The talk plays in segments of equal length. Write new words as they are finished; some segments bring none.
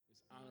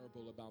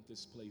parable about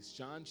this place.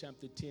 John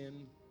chapter 10,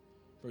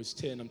 verse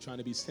 10. I'm trying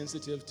to be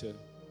sensitive to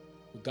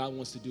what God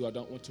wants to do. I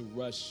don't want to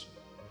rush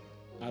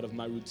out of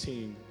my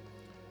routine.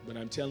 But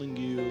I'm telling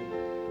you,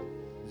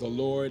 the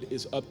Lord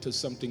is up to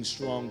something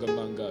strong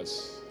among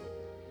us.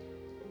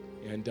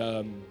 And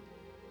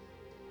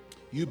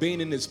you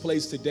being in this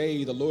place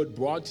today, the Lord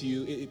brought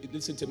you,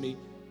 listen to me,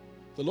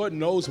 the Lord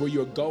knows where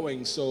you're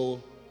going,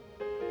 so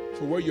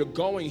for where you're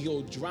going,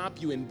 he'll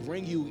drop you and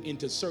bring you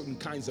into certain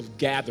kinds of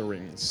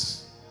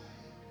gatherings.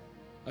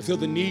 I feel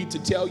the need to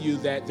tell you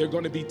that there are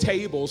going to be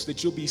tables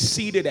that you'll be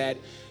seated at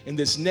in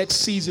this next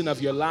season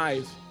of your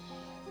life.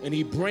 And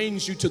he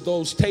brings you to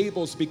those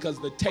tables because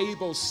the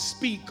tables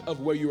speak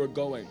of where you are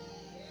going.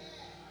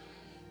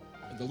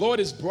 And the Lord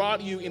has brought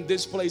you in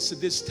this place to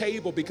this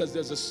table because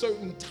there's a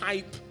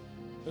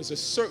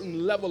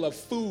certain level of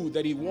food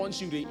that he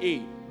wants you to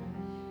eat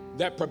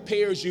that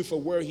prepares you for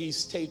where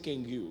he's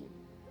taking you.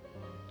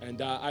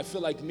 And I feel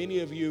like many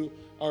of you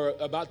are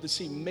about to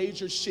see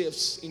major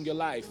shifts in your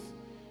life.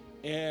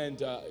 And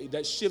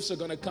that shifts are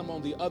going to come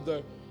on the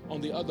other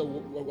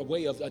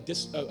way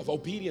of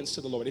obedience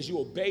to the Lord. As you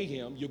obey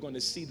him, you're going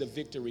to see the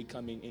victory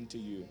coming into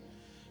you.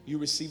 You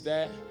receive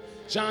that?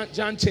 John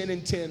 10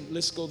 and 10,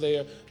 let's go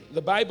there.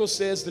 The Bible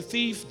says the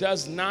thief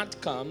does not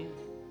come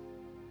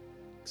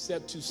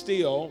except to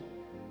steal,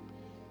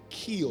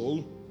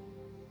 kill,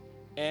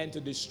 and to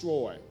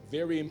destroy.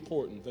 Very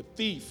important. The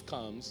thief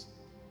comes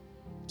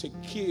to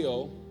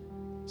kill,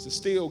 to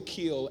steal,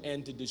 kill,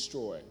 and to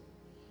destroy.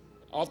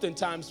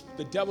 Oftentimes,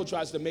 the devil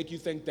tries to make you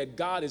think that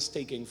God is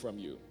taking from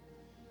you.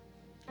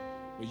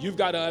 But you've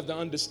got to have the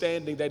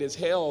understanding that it's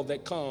hell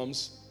that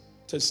comes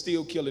to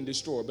steal, kill, and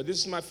destroy. But this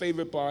is my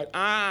favorite part.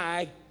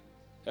 I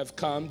have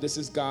come, this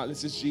is God,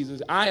 this is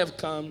Jesus. I have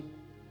come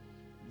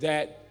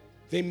that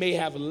they may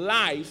have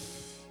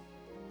life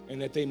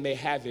and that they may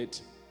have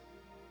it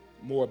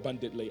more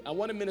abundantly. I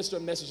want to minister a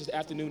message this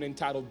afternoon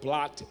entitled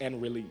Blocked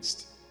and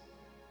Released.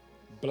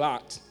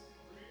 Blocked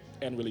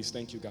and Released.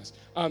 Thank you, guys.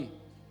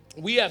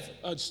 We have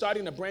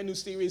starting a brand new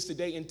series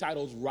today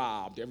entitled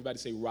Robbed. Everybody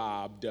say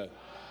Robbed.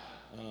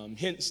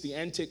 Hence the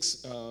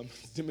antics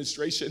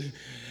demonstration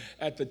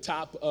at the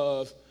top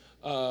of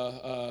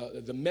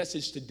the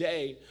message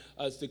today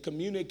to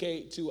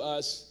communicate to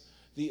us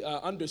the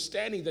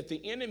understanding that the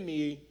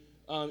enemy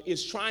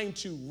is trying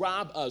to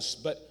rob us,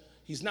 but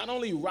he's not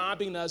only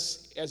robbing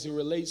us as it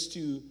relates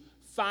to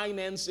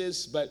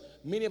finances, but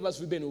many of us,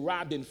 we've been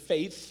robbed in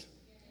faith.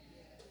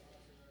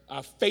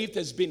 Our faith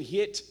has been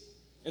hit.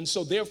 And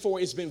so, therefore,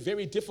 it's been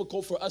very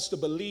difficult for us to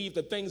believe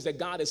the things that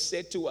God has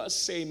said to us.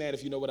 Say amen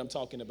if you know what I'm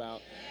talking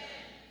about.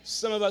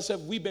 Some of us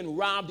we've been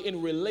robbed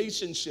in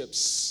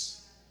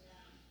relationships.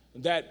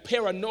 That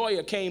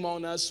paranoia came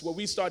on us where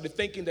we started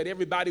thinking that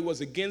everybody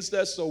was against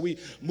us. So we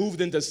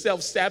moved into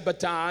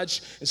self-sabotage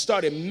and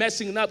started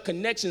messing up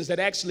connections that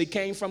actually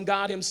came from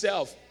God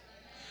himself.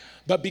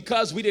 But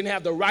because we didn't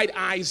have the right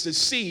eyes to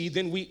see,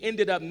 then we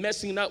ended up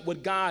messing up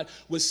what God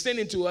was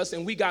sending to us,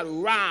 and we got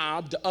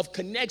robbed of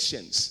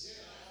connections.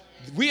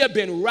 We have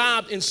been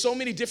robbed in so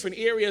many different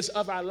areas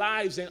of our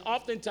lives, and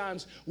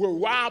oftentimes we're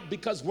robbed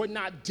because we're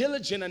not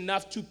diligent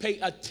enough to pay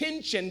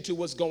attention to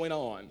what's going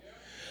on.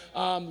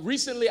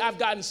 Recently, I've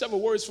gotten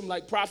several words from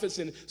like prophets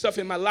and stuff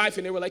in my life,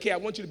 and they were like, hey, I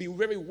want you to be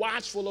very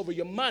watchful over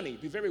your money.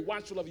 Be very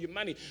watchful over your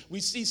money. We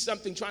see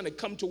something trying to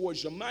come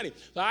towards your money.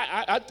 So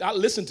I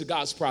listen to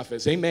God's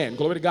prophets. Amen.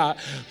 Glory to God.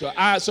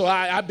 So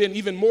I've been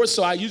even more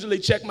so. I usually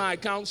check my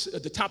accounts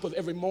at the top of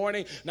every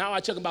morning. Now I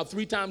check them about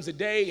 3 times a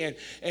day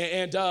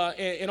and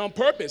on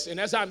purpose.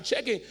 And as I'm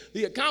checking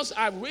the accounts,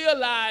 I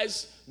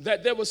realized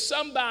that there was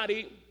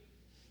somebody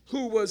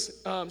who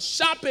was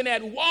shopping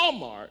at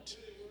Walmart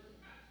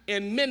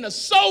in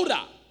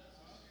Minnesota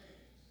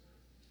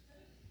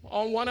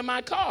on one of my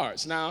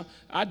cards. Now,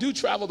 I do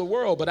travel the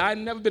world, but I've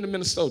never been to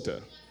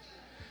Minnesota.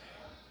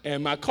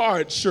 And my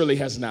card surely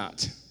has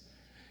not.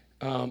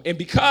 And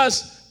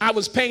because I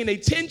was paying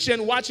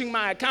attention, watching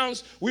my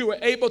accounts, we were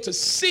able to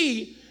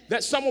see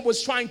that someone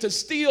was trying to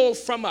steal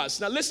from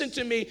us. Now, listen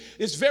to me.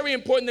 It's very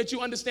important that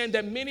you understand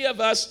that many of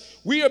us,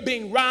 we are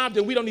being robbed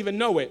and we don't even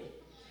know it.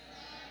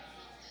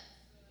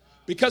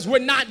 Because we're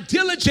not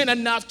diligent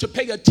enough to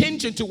pay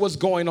attention to what's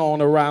going on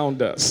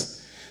around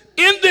us.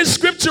 In this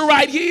scripture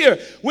right here,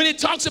 when it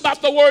talks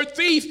about the word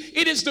thief,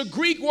 it is the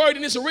Greek word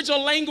in its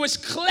original language,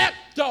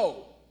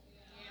 klepto.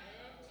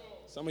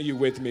 Some of you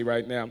with me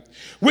right now.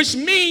 Which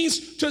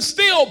means to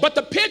steal. But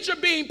the picture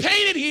being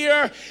painted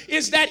here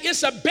is that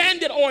it's a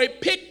bandit or a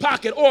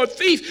pickpocket or a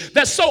thief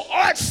that's so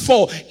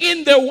artful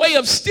in their way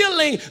of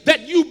stealing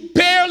that you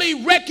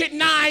barely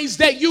recognize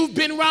that you've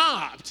been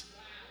robbed.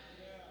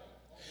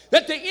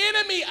 That the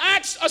enemy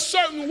acts a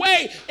certain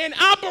way and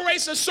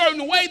operates a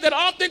certain way that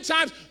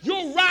oftentimes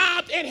you're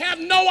robbed and have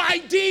no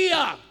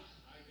idea.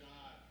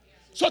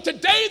 So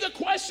today the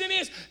question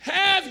is,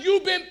 have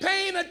you been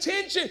paying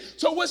attention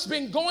to what's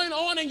been going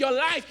on in your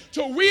life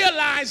to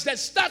realize that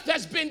stuff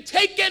has been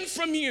taken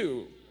from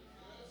you?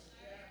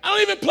 I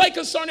don't even play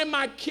concerning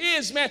my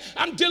kids, man.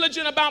 I'm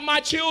diligent about my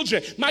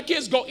children. My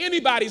kids go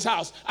anybody's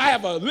house. I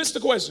have a list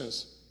of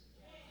questions.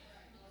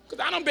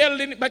 Because I don't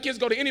barely let my kids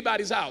go to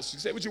anybody's house. You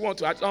say what you want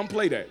to. I don't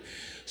play that.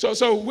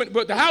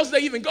 But the house they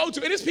even go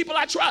to, and it's people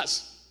I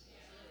trust.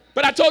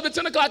 But I told the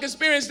 10 o'clock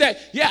experience that,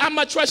 yeah, I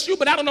might trust you,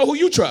 but I don't know who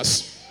you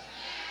trust.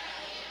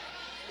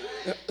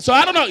 So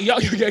I don't know. Y'all,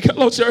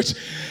 hello, church.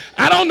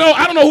 I don't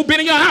know who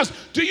been in your house.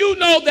 Do you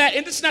know that,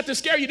 and this is not to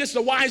scare you, this is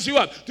to wise you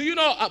up. Do you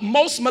know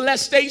most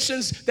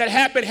molestations that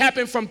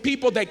happen from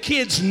people that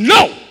kids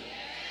know?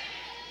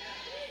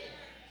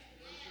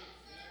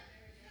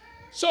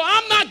 So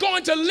I'm not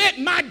going to let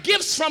my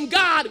gifts from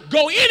God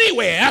go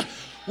anywhere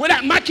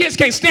without my kids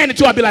can't stand it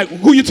too. I'll be like,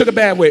 who you took a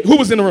bath with? Who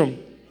was in the room?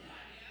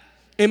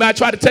 Anybody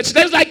try to touch it?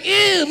 They was like,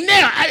 ew,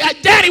 no,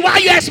 Daddy, why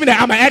you asking me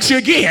that? I'm going to ask you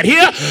again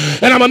here,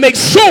 and I'm going to make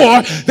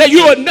sure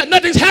that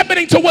nothing's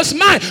happening to what's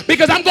mine,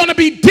 because I'm going to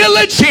be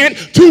diligent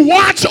to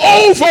watch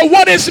over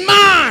what is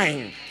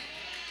mine.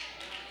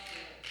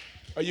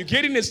 Are you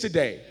getting this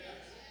today?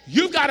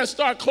 You've got to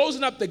start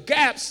closing up the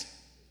gaps,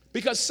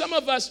 because some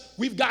of us,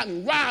 we've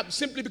gotten robbed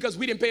simply because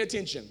we didn't pay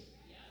attention.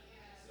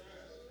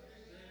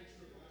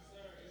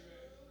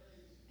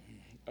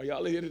 Are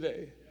y'all here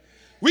today?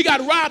 We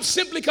got robbed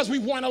simply because we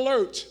weren't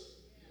alert.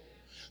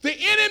 The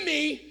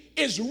enemy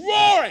is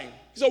roaring.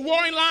 He's a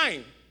roaring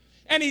lion.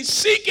 And he's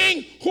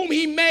seeking whom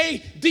he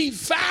may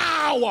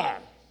devour.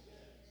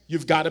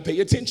 You've got to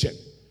pay attention.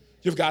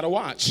 You've got to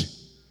watch.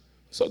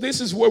 So this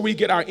is where we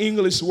get our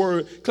English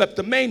word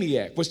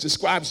kleptomaniac, which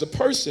describes a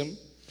person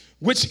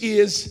which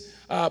is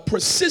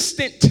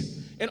persistent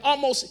and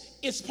almost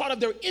it's part of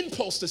their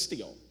impulse to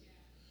steal.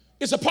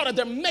 It's a part of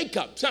their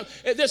makeup.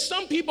 There's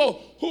some people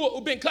who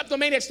have been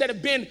kleptomaniacs that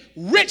have been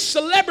rich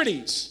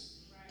celebrities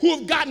who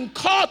have gotten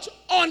caught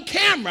on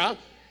camera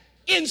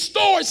in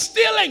stores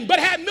stealing but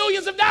had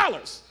millions of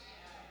dollars.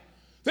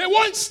 They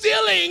weren't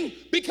stealing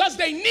because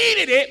they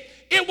needed it.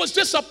 It was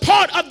just a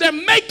part of their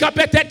makeup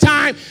at that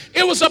time.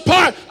 It was a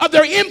part of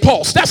their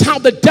impulse. That's how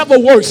the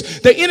devil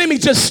works. The enemy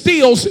just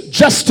steals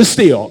just to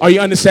steal. Are you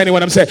understanding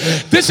what I'm saying?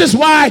 This is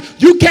why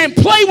you can't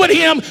play with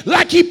him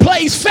like he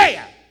plays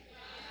fair.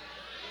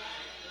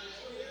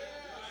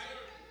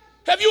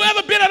 Have you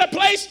ever been at a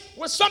place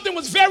where something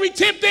was very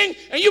tempting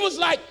and you was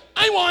like,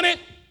 I want it?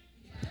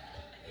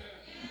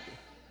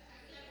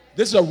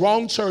 This is a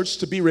wrong church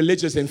to be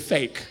religious and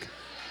fake.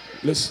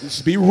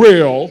 Let's be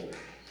real.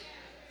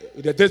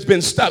 That there's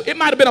been stuff. It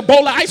might have been a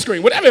bowl of ice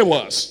cream, whatever it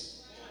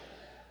was.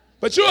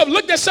 But you have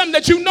looked at something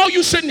that you know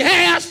you shouldn't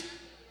have,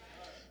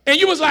 and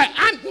you was like,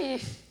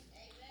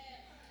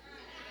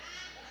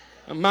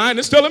 my mind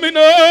is telling me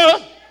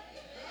no.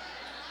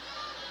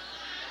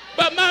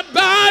 But my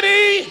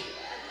body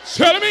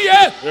telling me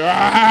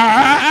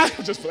yes.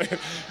 Just playing.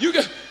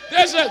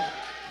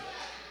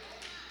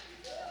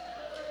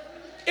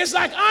 It's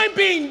like I'm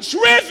being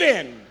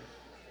driven.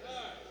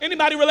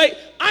 Anybody relate?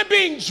 I'm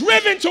being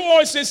driven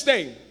towards this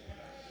thing.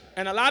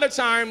 And a lot of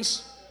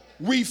times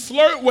we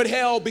flirt with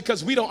hell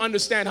because we don't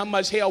understand how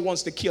much hell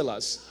wants to kill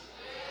us.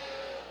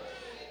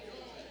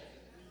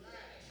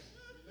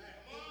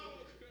 I'm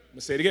going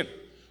to say it again.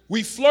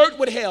 We flirt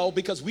with hell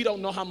because we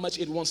don't know how much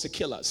it wants to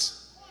kill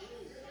us.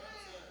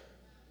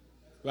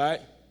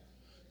 Right?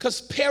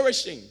 Because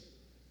perishing,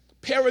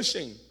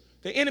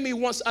 the enemy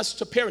wants us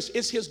to perish.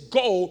 It's his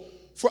goal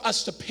for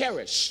us to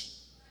perish.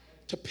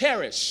 To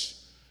perish.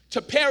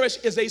 To perish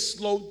is a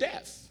slow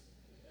death.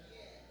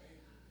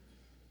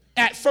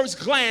 At first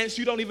glance,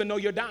 you don't even know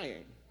you're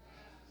dying.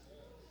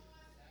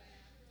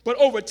 But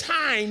over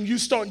time, you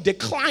start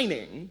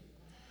declining.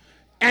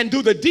 And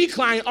through the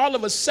decline, all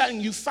of a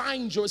sudden, you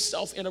find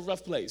yourself in a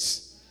rough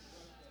place.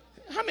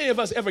 How many of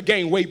us ever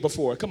gained weight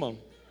before? Come on.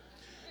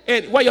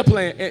 And while you're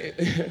playing,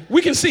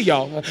 we can see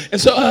y'all. And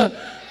so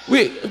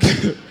we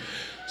gain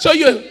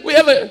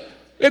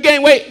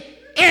weight.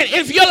 And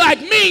if you're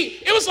like me,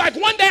 it was like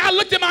one day I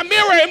looked in my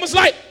mirror and was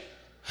like,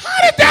 how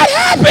did that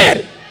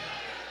happen?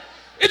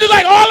 It was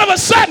like all of a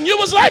sudden you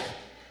was like,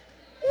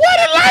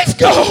 where did life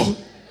go?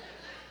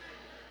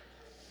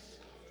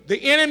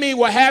 The enemy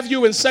will have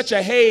you in such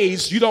a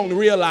haze you don't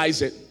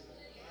realize it.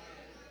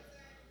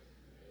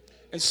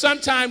 And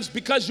sometimes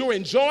because you're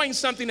enjoying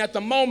something at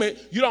the moment,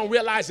 you don't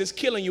realize it's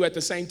killing you at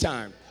the same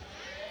time.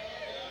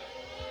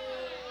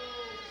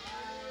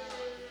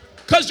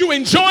 Because you're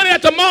enjoying it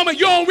at the moment,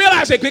 you don't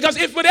realize it. Because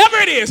if whatever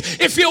it is,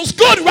 it feels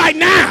good right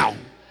now.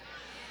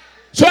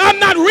 So I'm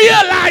not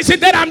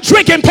realizing that I'm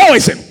drinking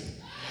poison.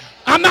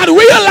 I'm not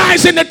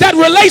realizing that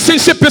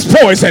relationship is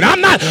poison.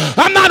 I'm not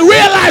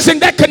realizing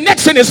that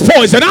connection is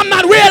poison. I'm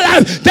not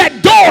realizing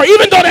that door,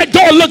 even though that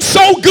door looks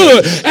so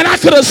good, and I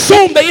could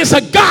assume that it's a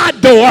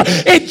God door,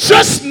 it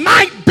just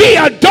might be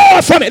a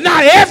door from it.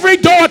 Not every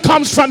door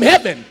comes from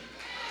heaven.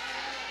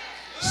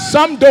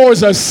 Some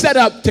doors are set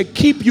up to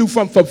keep you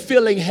from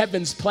fulfilling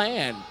heaven's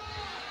plan.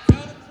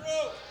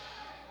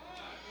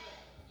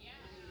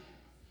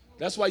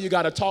 That's why you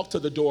got to talk to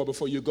the door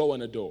before you go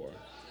in the door.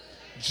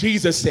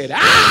 Jesus said,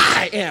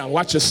 I am,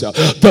 watch yourself,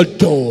 the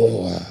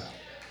door.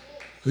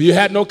 If you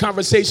had no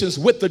conversations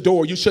with the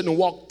door, you shouldn't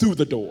walk through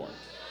the door.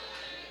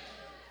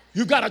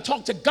 You've got to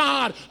talk to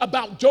God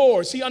about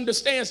doors. He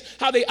understands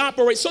how they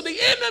operate. So the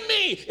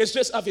enemy is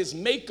just of his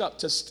makeup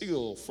to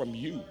steal from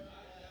you,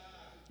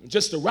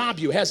 just to rob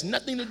you. It has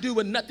nothing to do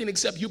with nothing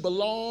except you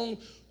belong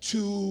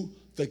to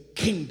the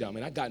kingdom.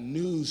 And I got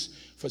news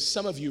for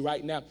some of you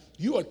right now.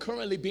 You are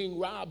currently being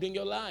robbed in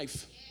your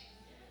life.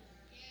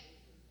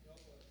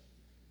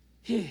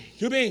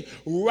 You're being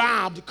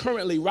robbed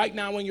currently right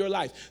now in your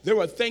life. There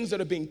are things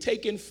that are being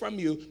taken from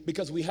you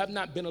because we have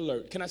not been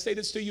alert. Can I say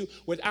this to you?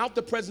 Without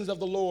the presence of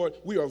the Lord,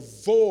 we are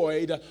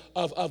void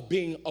of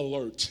being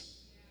alert.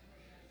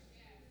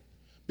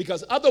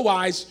 Because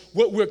otherwise,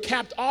 what we're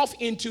capped off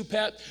into,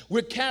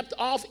 we're capped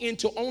off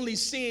into only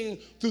seeing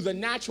through the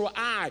natural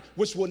eye,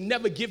 which will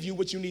never give you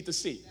what you need to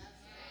see.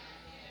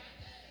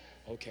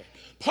 Okay.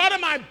 Part of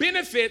my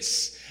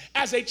benefits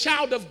as a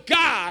child of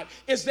God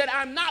is that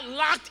I'm not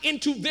locked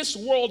into this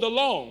world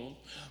alone,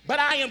 but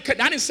I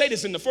didn't say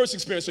this in the first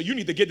experience, so you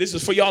need to get this.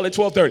 This is for y'all at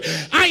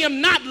 12:30. I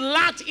am not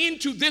locked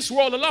into this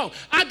world alone.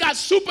 I got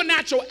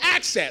supernatural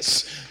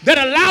access that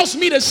allows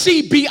me to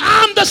see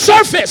beyond the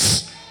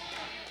surface.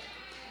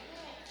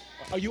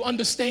 Are you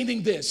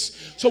understanding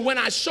this? So when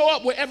I show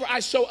up, wherever I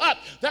show up,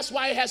 that's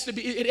why it has to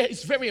be,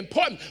 it's very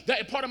important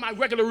that part of my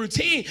regular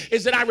routine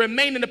is that I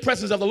remain in the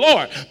presence of the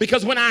Lord.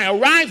 Because when I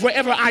arrive,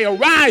 wherever I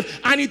arrive,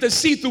 I need to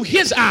see through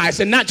his eyes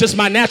and not just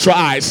my natural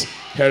eyes.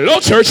 Hello,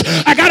 church.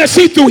 I got to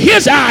see through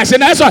his eyes.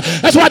 And that's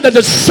why the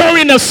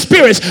discerning of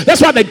spirits, that's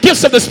why the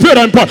gifts of the Spirit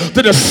are important.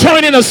 The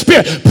discerning of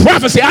spirit,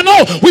 prophecy. I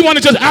know we want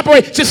to just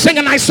operate, just sing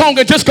a nice song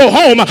and just go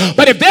home.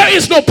 But if there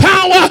is no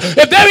power,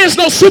 if there is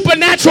no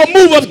supernatural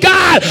move of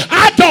God,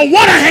 I don't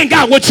want to hang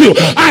out with you.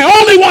 I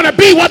only want to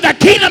be what the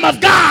kingdom of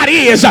God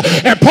is.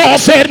 And Paul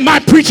said, my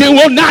preaching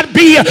will not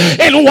be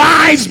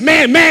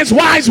in man's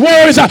wise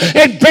words,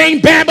 and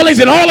vain babblings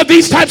and all of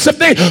these types of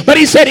things. But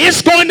he said,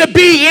 it's going to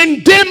be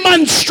in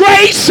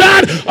demonstration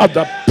of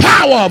the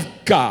power of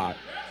God.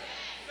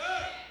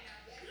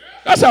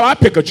 That's how I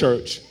pick a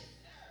church.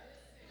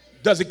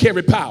 Does it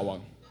carry power?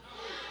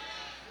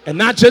 And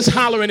not just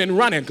hollering and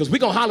running, because we're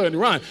going to holler and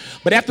run.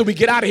 But after we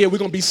get out of here, we're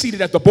going to be seated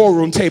at the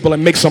ballroom table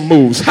and make some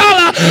moves.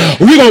 Holla!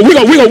 We're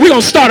going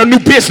to start a new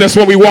business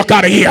when we walk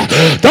out of here.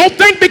 Don't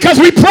think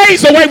because we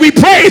praise the way we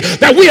praise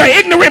that we are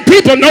ignorant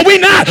people. No, we're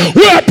not.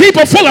 We're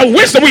people full of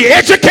wisdom. We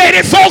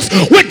educated folks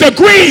with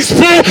degrees,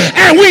 fool,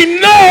 and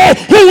we know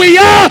who we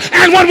are.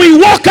 And when we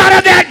walk out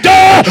of that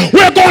door,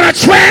 we're going to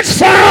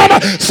transform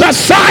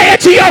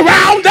society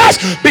around us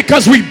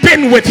because we've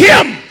been with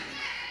him.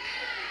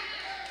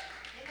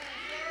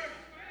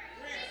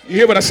 You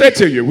hear what I said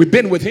to you? We've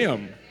been with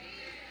him.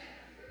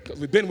 Because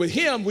we've been with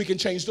him, we can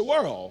change the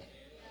world.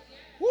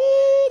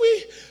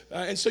 Woo-wee.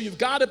 And so you've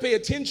got to pay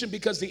attention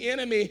because the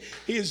enemy,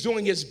 he is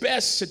doing his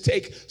best to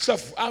take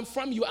stuff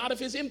from you out of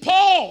his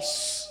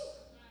impulse.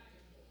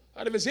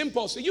 Out of his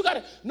impulse. So you got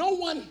to,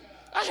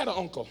 I had an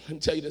uncle. Let me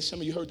tell you this. Some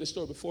of you heard this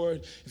story before.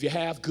 If you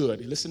have,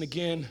 good. Listen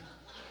again.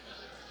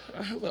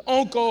 I have an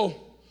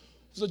uncle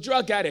who's a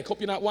drug addict.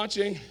 Hope you're not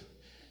watching.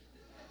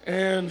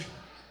 And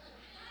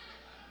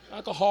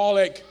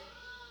alcoholic.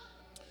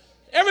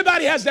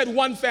 Everybody has that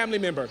one family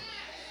member.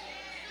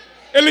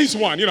 At least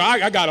one. You know,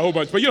 I got a whole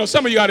bunch, but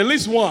some of you got at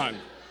least one.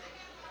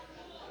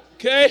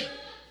 Okay?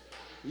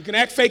 You can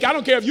act fake. I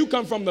don't care if you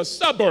come from the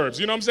suburbs,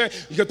 you know what I'm saying?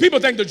 Because people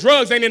think the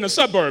drugs ain't in the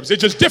suburbs. They're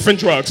just different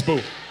drugs,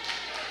 boo.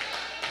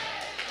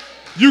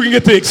 You can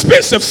get the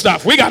expensive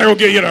stuff. We got to go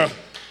get you the...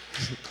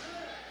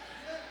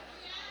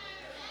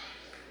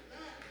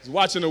 I was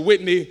watching a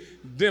Whitney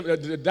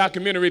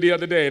documentary the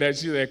other day that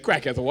she's a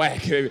crack at the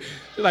whack. She's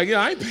like,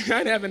 I ain't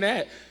having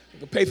that. I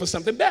can pay for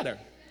something better.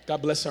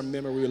 God bless her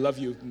memory. We love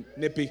you,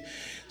 Nippy.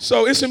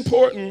 So it's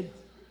important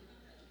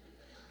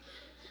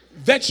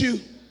that you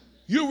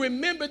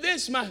remember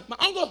this. My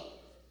uncle,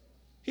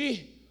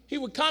 he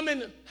would come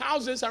in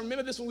houses. I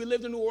remember this when we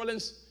lived in New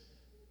Orleans.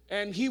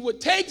 And he would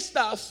take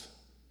stuff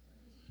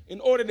in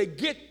order to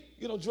get,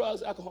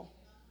 drugs, alcohol.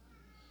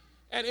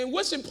 And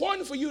what's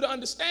important for you to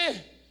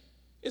understand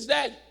is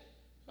that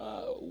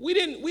we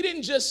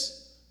didn't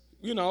just,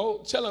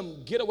 tell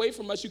him, get away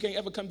from us, you can't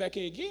ever come back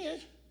here again.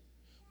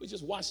 We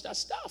just watched our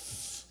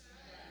stuff.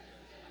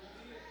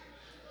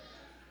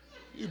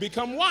 You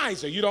become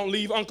wiser. You don't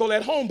leave uncle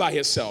at home by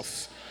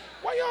himself.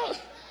 Why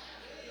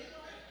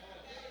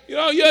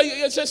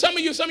y'all? Some of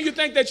you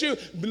think that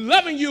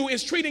loving you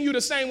is treating you the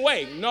same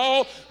way.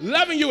 No,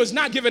 loving you is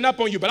not giving up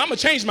on you, but I'm going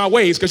to change my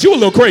ways because you're a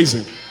little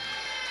crazy.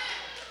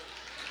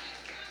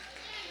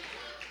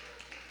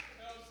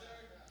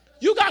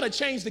 You got to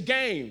change the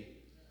game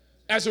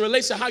as it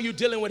relates to how you're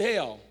dealing with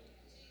hell.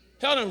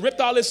 Hell done ripped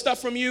all this stuff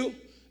from you,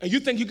 and you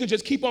think you can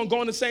just keep on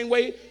going the same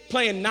way,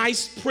 playing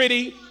nice,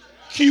 pretty,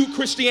 cute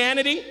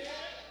Christianity?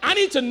 I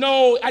need to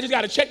know, I just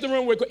got to check the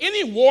room real quick.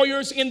 Any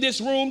warriors in this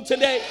room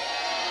today?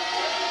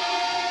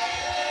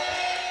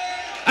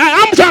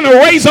 I'm trying to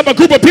raise up a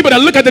group of people that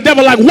look at the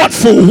devil like, what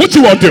fool? What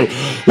you want to do?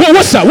 Well,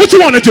 what's up? What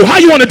you want to do? How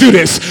you want to do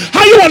this?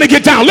 How you want to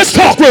get down? Let's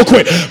talk real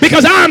quick.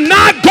 Because I'm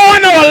not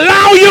going to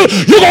allow you.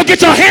 You're going to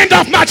get your hand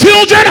off my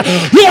children.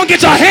 You're going to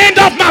get your hand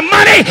off my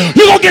money.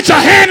 You're going to get your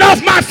hand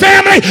off my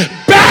family.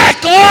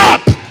 Back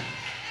up.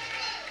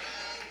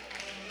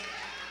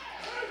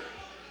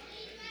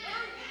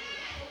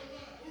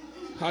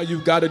 How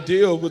you got to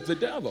deal with the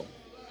devil.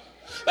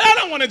 But I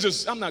don't want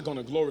to I'm not going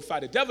to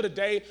glorify the devil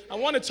today. I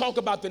want to talk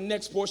about the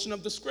next portion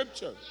of the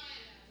scripture.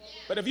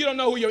 But if you don't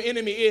know who your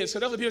enemy is, so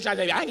those people try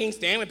to say, I can't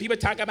stand when people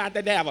talk about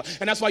the devil.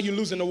 And that's why you're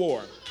losing the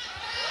war.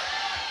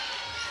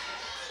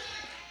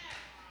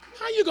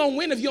 How are you going to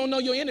win if you don't know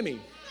your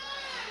enemy?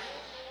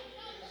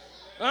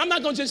 I'm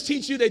not going to just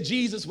teach you that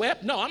Jesus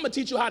wept. No, I'm going to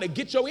teach you how to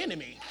get your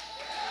enemy.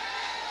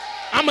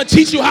 I'm going to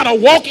teach you how to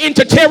walk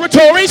into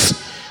territories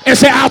and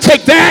say, I'll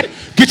take that.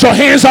 Get your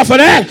hands off of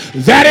that.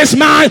 That is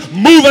mine.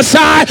 Move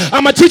aside.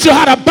 I'm going to teach you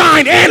how to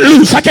bind and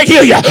loose. I can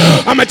hear you.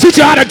 I'm going to teach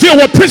you how to deal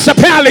with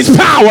principalities,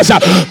 powers,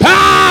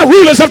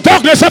 rulers of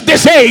darkness of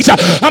this age.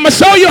 I'm going to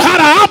show you how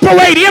to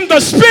operate in the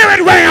spirit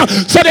realm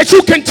so that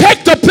you can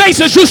take the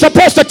places you're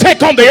supposed to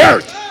take on the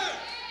earth.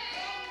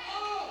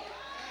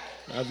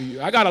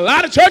 I got a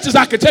lot of churches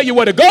I can tell you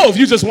where to go if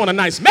you just want a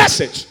nice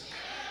message.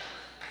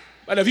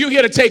 But if you're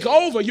here to take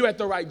over, you're at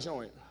the right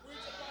joint.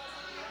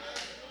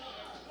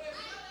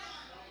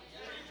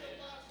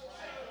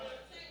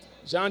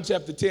 John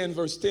chapter 10,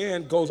 verse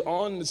 10 goes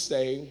on to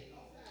say,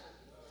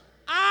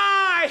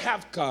 I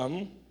have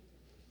come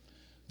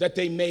that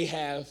they may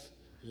have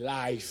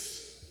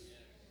life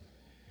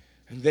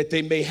and that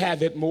they may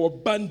have it more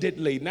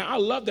abundantly. Now, I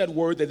love that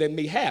word that they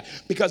may have,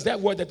 because that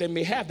word that they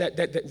may have,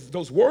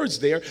 those words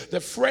there, the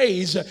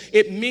phrase,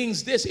 it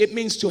means this. It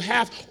means to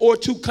have or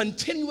to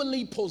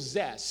continually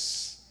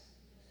possess.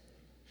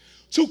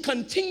 To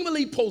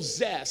continually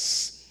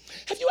possess.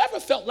 Have you ever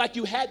felt like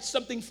you had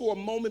something for a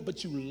moment,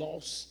 but you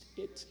lost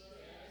it?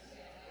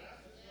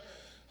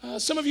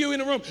 Some of you in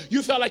the room,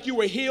 you felt like you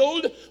were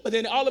healed, but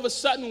then all of a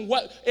sudden,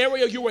 what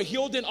area you were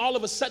healed in, all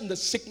of a sudden the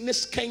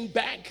sickness came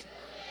back.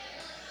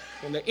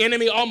 And the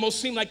enemy almost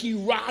seemed like he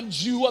robbed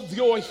you of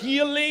your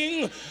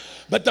healing.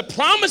 But the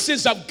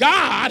promises of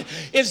God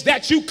is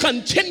that you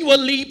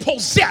continually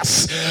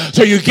possess.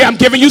 So I'm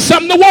giving you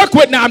something to work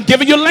with now. I'm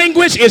giving you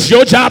language. It's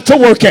your job to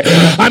work it.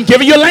 I'm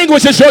giving you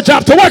language. It's your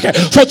job to work it.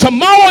 So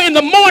tomorrow in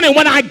the morning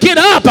when I get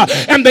up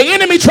and the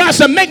enemy tries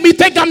to make me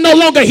think I'm no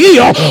longer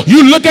healed,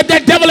 you look at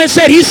that devil and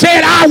he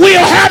said, I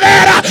will have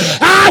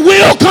it. I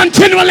will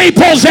continually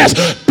possess.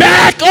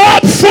 Back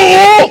up,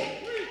 fool.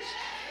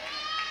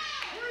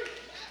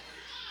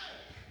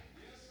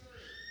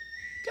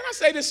 I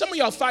say this, some of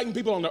y'all fighting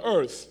people on the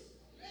earth.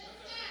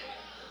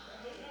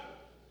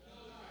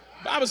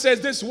 The Bible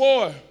says this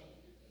war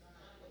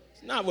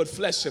is not with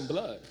flesh and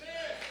blood.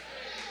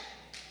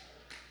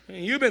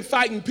 And you've been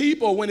fighting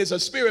people when there's a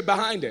spirit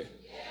behind it.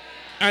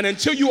 And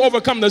until you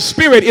overcome the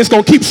spirit, it's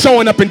going to keep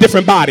showing up in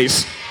different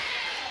bodies.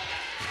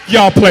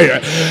 Y'all play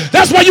it.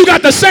 That's why you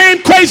got the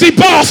same crazy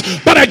boss,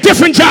 but a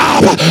different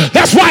job.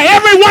 That's why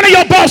every one of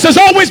your bosses has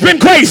always been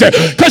crazy,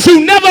 because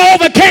you never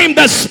overcame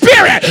the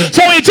spirit.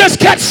 So it just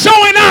kept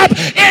showing up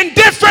in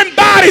different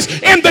bodies.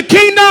 In the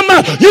kingdom,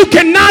 you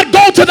cannot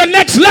go to the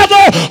next level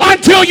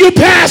until you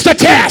pass the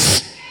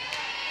test.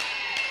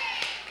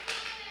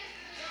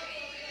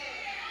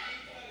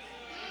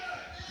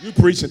 You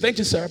preaching. Thank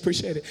you, sir. I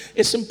appreciate it.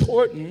 It's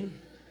important.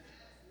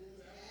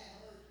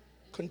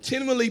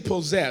 Continually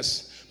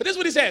possess. But this is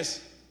what he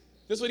says.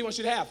 This is what he wants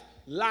you to have.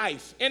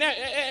 Life. And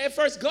at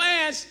first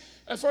glance,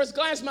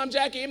 Mom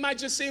Jackie, it might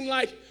just seem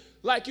like,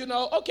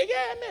 okay,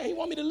 yeah, man, he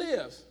want me to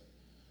live.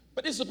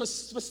 But it's a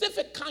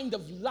specific kind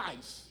of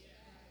life.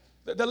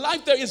 The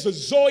life there is a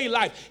Zoe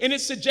life. And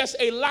it suggests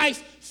a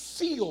life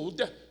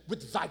filled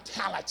with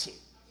vitality.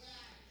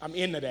 I'm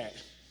into that.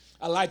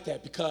 I like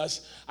that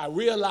because I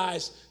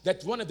realize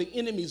that one of the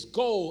enemy's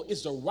goal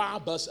is to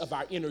rob us of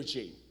our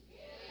energy.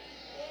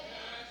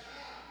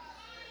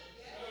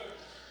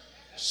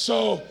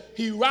 So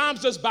he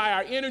robs us by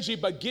our energy,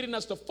 but getting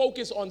us to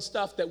focus on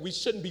stuff that we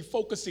shouldn't be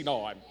focusing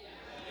on.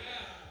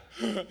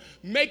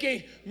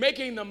 making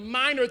the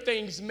minor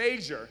things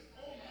major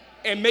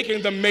and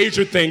making the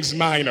major things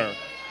minor.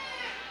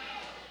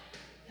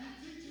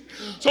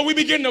 So we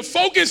begin to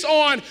focus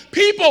on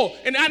people,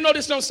 and I know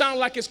this don't sound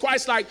like it's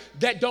Christ-like,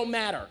 that don't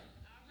matter.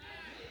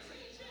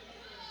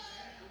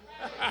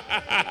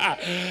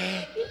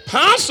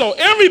 Apostle,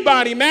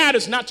 everybody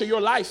matters, not to your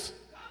life.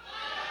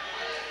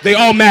 They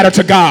all matter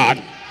to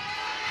God.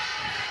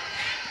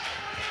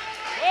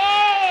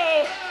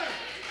 Oh,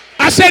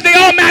 I said they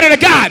all matter to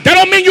God. That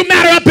don't mean you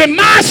matter up in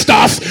my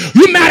stuff.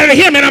 You matter to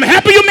him, and I'm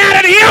happy you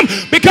matter to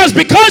him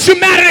because you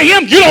matter to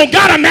him, you don't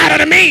gotta matter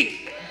to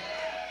me.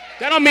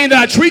 That don't mean that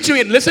I treat you,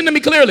 listen to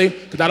me clearly,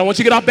 because I don't want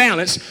you to get off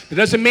balance. It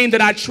doesn't mean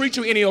that I treat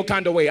you any old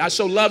kind of way. I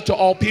show love to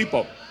all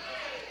people.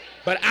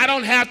 But I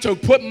don't have to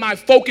put my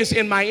focus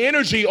and my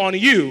energy on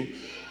you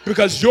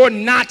because you're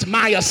not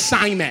my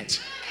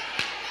assignment.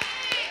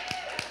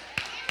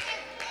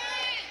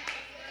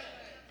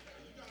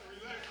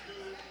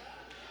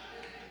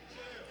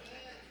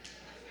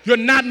 You're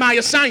not my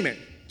assignment.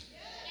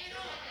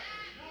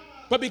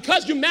 But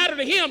because you matter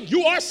to him,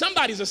 you are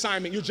somebody's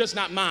assignment. You're just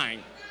not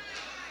mine.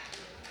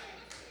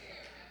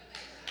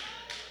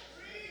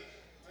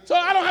 So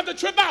I don't have to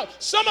trip out.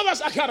 Some of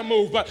us, I got to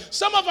move, but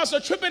some of us are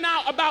tripping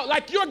out about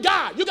like you're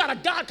God. You got a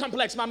God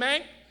complex, my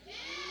man.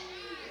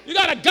 You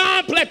got a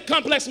God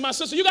complex, my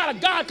sister. You got a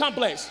God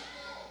complex.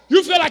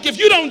 You feel like if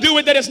you don't do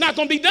it, that it's not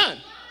going to be done.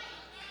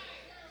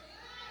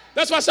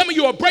 That's why some of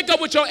you will break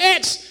up with your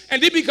ex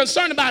and they be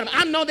concerned about him.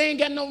 I know they ain't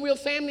got no real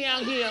family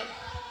out here.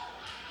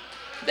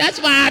 That's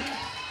why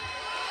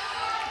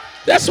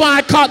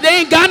I caught. They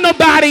ain't got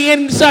nobody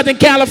in Southern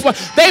California.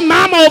 They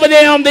mama over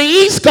there on the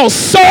East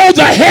Coast. So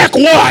the heck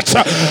what?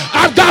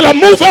 I've got to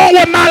move on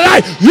with my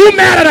life. You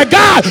matter to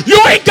God.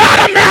 You ain't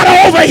got to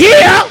matter over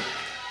here.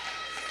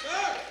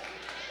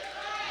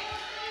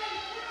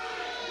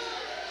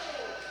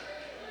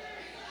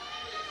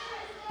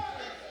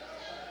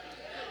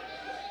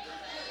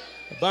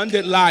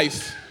 Abundant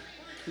life.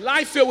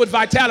 Life filled with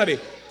vitality.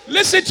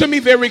 Listen to me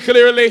very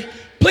clearly.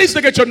 Please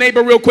look at your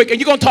neighbor real quick, and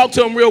you're going to talk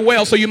to him real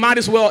well, so you might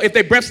as well, if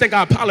they breath stink,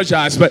 I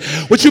apologize. But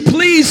would you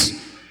please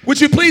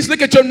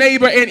look at your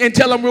neighbor and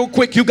tell him real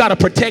quick, you got to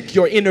protect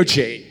your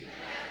energy.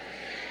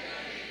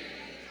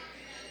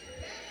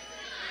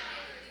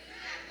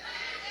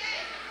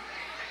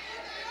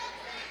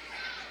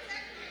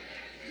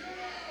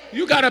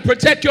 You got to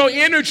protect your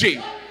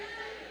energy.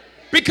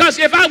 Because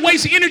if I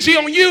waste energy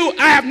on you,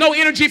 I have no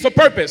energy for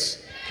purpose.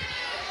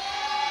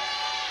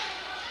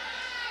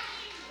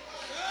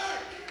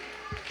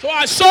 So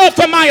I show up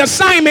for my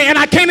assignment and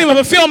I can't even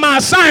fulfill my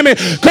assignment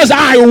because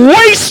I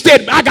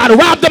got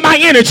robbed of my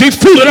energy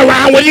fooling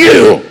around with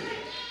you.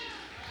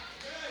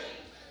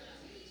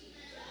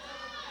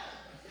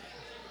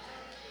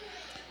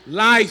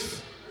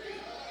 Life.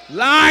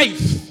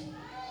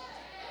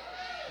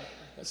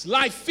 That's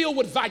life filled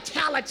with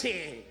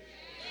vitality.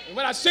 And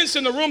what I sense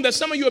in the room that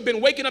some of you have been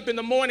waking up in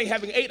the morning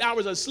having 8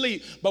 hours of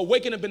sleep, but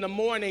waking up in the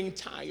morning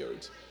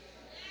tired.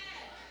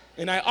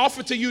 And I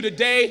offer to you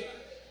today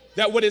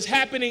that what is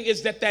happening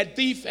is that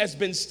thief has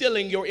been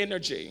stealing your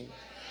energy.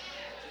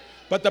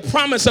 But the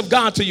promise of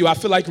God to you, I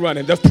feel like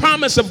running. The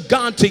promise of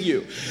God to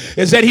you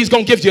is that he's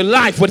going to give you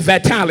life with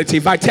vitality.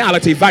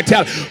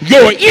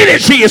 Your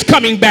energy is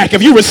coming back.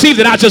 If you received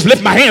it, I'll just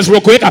lift my hands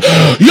real quick.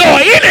 Your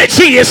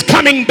energy is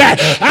coming back.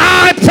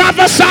 I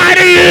prophesy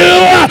to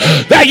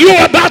you that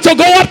you're about to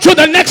go up to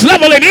the next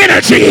level in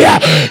energy.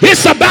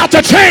 It's about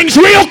to change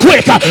real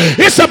quick.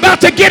 It's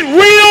about to get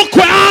real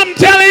quick. I'm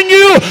telling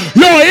you,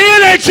 your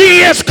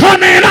energy is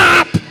coming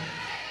up.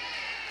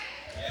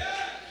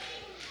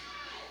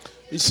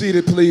 Be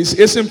seated, please.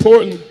 It's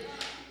important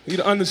for you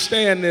to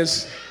understand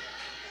this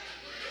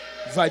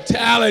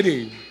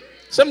vitality.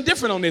 Something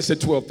different on this at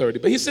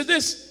 12:30. But he said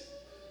this.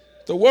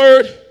 The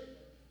word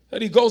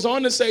that he goes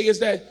on to say is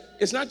that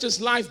it's not just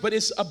life, but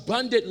it's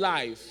abundant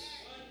life.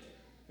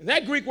 And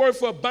that Greek word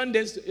for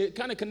abundance, it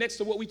kind of connects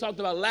to what we talked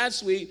about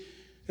last week.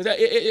 Is that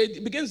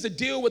it begins to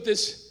deal with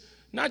this,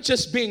 not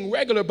just being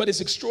regular, but it's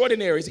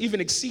extraordinary. It's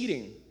even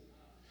exceeding.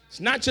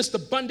 It's not just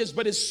abundance,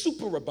 but it's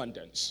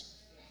superabundance.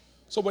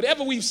 So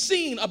whatever we've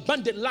seen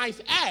abundant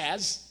life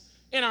as,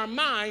 in our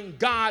mind,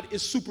 God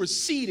is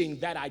superseding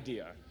that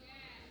idea.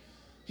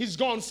 He's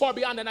gone far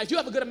beyond that. Now, if you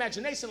have a good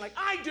imagination like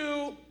I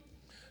do,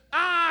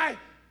 I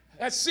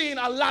have seen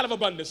a lot of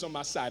abundance on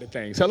my side of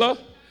things. Hello?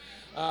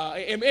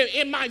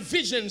 In my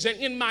visions and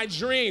in my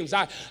dreams,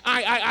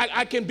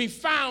 I can be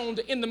found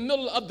in the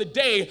middle of the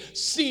day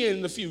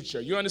seeing the future.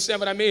 You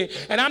understand what I mean?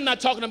 And I'm not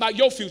talking about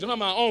your future. I'm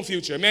talking about my own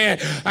future. Man,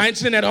 I ain't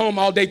sitting at home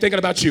all day thinking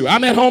about you.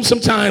 I'm at home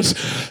sometimes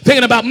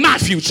thinking about my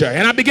future.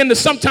 And I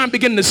sometimes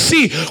begin to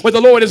see where the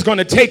Lord is going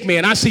to take me.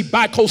 And I see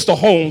bi-coastal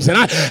homes. And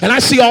I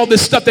see all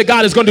this stuff that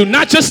God is going to do,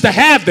 not just to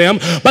have them,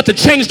 but to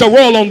change the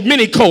world on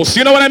many coasts.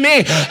 You know what I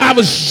mean? I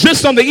was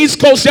just on the East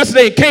Coast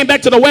yesterday and came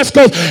back to the West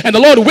Coast, and the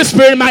Lord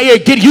whispered in my ear,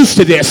 get used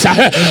to this.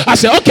 I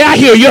said, okay, I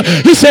hear you.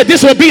 He said,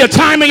 this will be a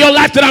time in your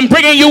life that I'm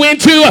bringing you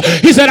into.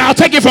 He said, I'll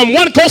take you from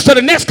one coast to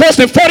the next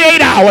coast in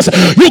 48 hours.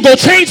 You go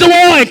change the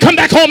world and come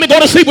back home and go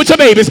to sleep with your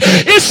babies.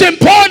 It's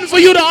important for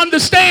you to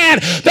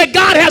understand that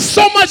God has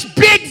so much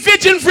big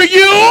vision for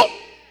you.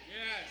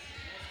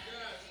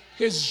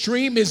 His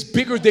dream is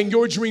bigger than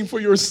your dream for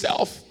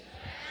yourself.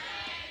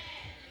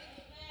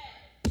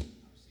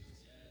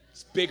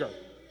 It's bigger.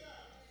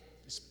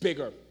 It's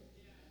bigger.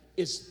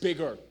 It's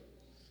bigger.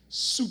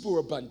 Super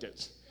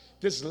abundant.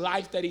 This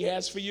life that he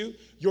has for you,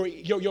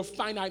 your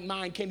finite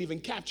mind can't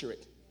even capture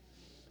it.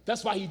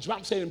 That's why he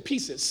drops it in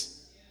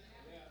pieces.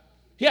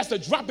 He has to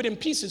drop it in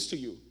pieces to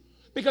you.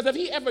 Because if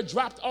he ever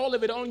dropped all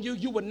of it on you,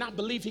 you would not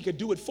believe he could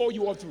do it for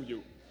you or through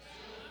you.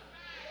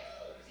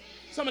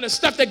 Some of the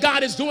stuff that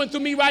God is doing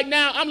through me right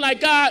now, I'm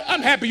like, God,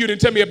 I'm happy you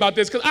didn't tell me about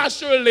this, because I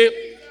surely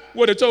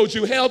would have told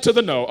you hell to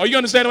the no. Are you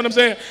understand what I'm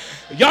saying?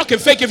 Y'all can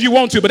fake if you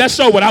want to, but that's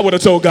so what I would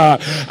have told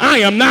God. I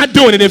am not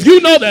doing it. If you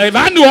know that, if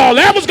I knew all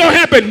that was going to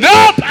happen,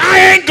 nope,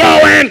 I ain't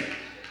going.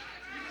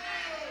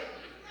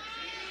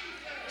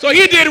 So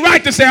he did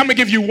right to say, I'm going to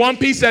give you one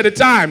piece at a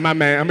time, my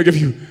man. I'm going to give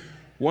you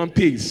one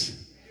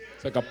piece.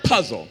 It's like a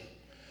puzzle.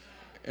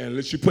 And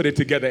let you put it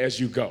together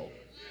as you go.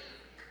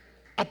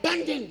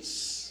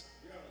 Abundance.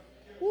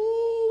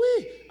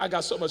 Ooh-wee. I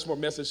got so much more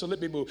message, so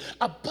let me move.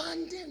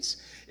 Abundance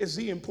is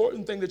the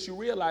important thing that you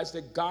realize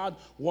that God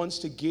wants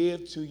to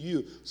give to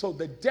you. So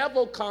the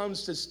devil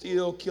comes to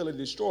steal, kill, and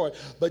destroy,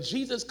 but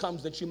Jesus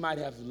comes that you might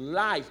have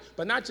life,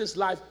 but not just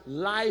life,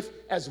 life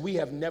as we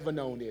have never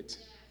known it.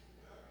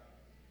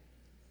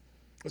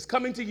 What's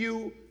coming to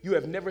you, you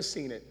have never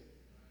seen it.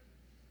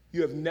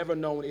 You have never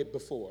known it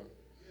before.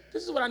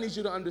 This is what I need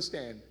you to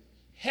understand.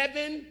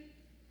 Heaven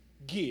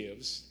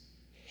gives,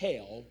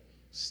 hell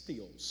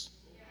steals.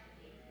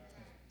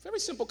 Very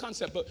simple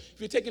concept, but if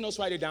you're taking notes,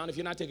 write it down. If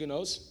you're not taking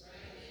notes,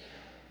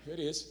 here it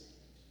is.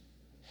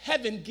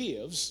 Heaven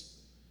gives,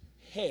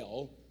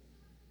 hell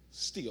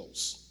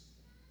steals.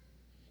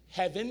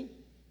 Heaven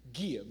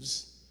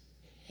gives,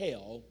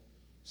 hell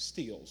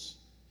steals.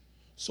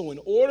 So in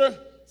order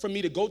for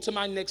me to go to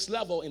my next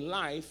level in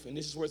life, and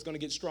this is where it's going to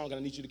get strong, and I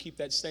need you to keep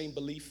that same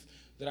belief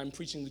that I'm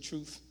preaching the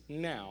truth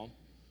now,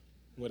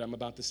 what I'm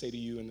about to say to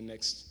you in the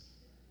next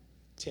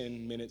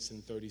 10 minutes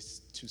and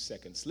 32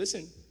 seconds.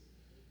 Listen,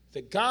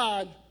 that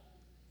God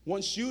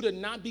wants you to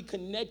not be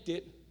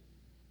connected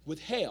with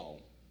hell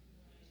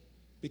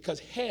because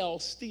hell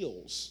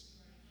steals.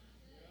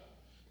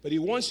 But he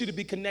wants you to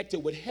be connected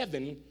with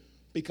heaven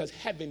because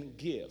heaven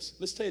gives.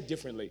 Let's say it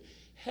differently.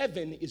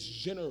 Heaven is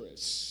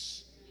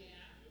generous.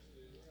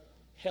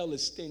 Hell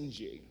is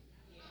stingy.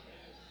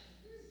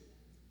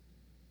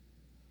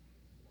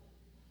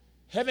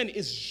 Heaven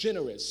is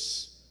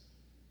generous.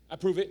 I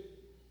prove it.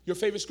 Your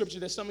favorite scripture,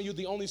 that's some of you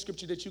the only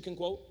scripture that you can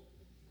quote.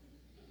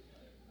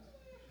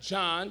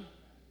 John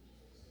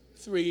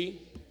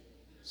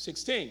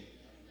 3:16.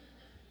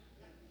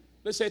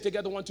 Let's say it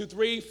together. 1, 2,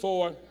 3,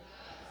 4.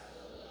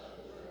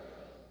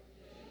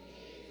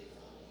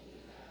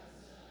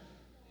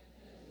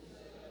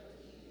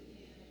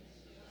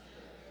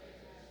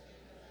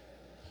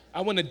 I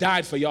wouldn't have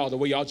died for y'all the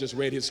way y'all just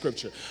read his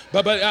scripture.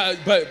 But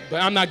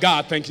I'm not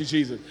God, thank you,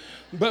 Jesus.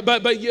 But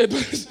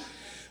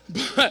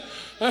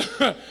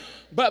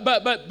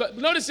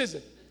notice this.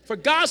 For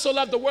God so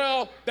loved the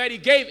world that he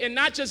gave, and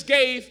not just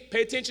gave,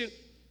 pay attention,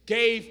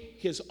 gave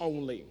his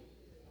only.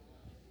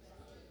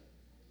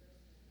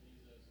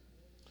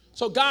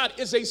 So God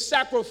is a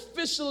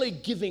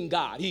sacrificially giving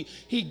God.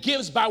 He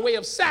gives by way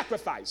of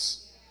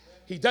sacrifice.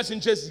 He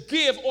doesn't just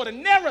give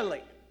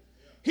ordinarily.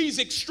 He's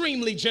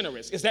extremely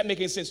generous. Is that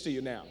making sense to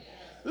you now?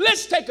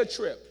 Let's take a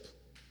trip.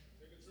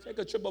 Take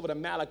a trip over to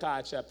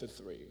Malachi chapter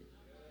 3.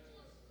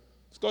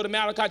 Let's go to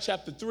Malachi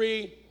chapter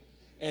 3,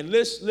 and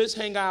let's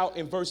hang out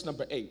in verse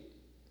number 8.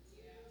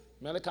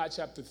 Malachi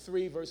chapter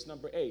 3, verse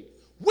number 8.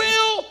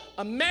 Will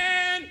a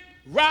man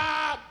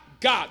rob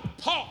God?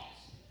 Pause.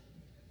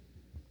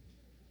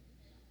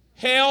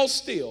 Hell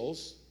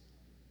steals,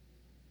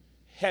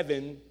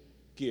 heaven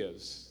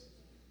gives.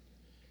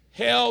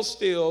 Hell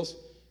steals,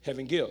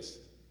 heaven gives.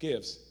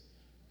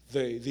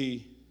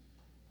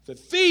 The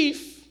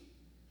thief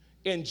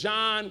in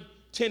John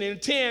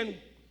 10:10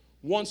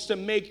 wants to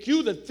make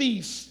you the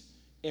thief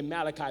in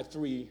Malachi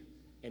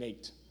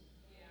 3:8.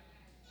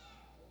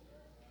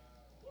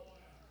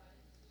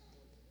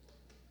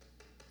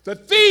 The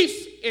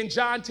thief in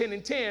John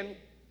 10:10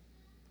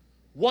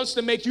 wants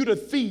to make you the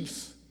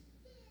thief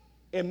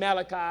in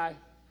Malachi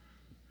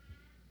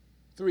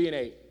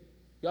 3:8.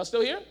 Y'all still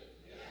here?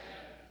 Yeah.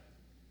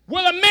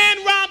 Will a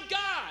man rob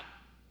God?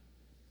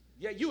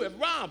 Yeah, you have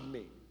robbed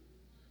me.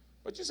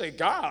 But you say,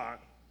 God,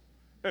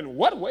 in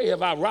what way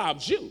have I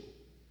robbed you?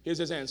 Here's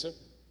his answer.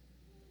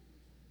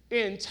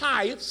 In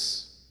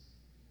tithes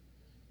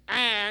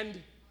and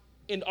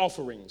in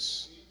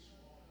offerings.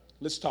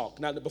 Let's talk.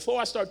 Now, before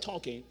I start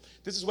talking,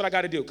 this is what I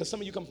got to do, because some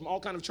of you come from all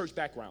kind of church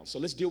backgrounds. So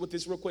let's deal with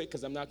this real quick,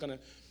 because I'm not going to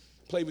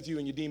play with you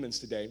and your demons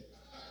today.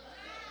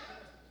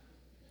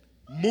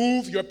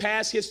 Move your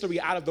past history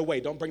out of the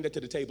way. Don't bring that to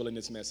the table in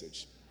this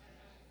message.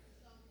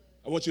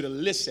 I want you to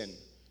listen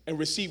and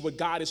receive what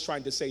God is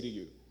trying to say to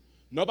you.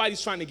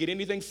 Nobody's trying to get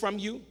anything from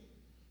you.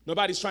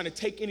 Nobody's trying to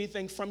take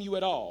anything from you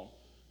at all.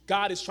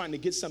 God is trying to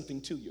get something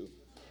to you.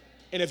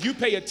 And if you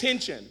pay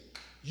attention,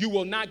 you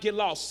will not get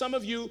lost. Some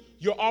of you,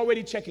 you're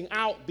already checking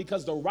out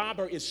because the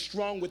robber is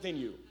strong within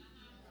you.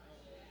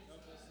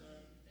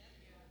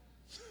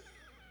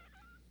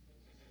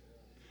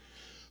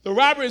 The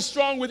robber is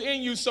strong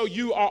within you, so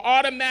you are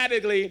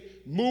automatically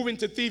moving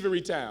to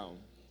thievery town.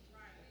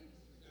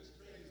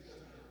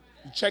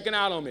 You're checking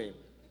out on me.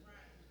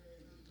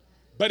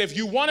 But if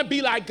you want to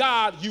be like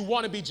God, you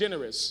want to be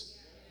generous.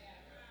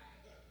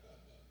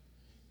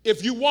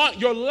 If you want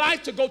your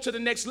life to go to the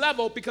next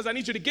level, because I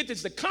need you to get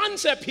this, the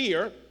concept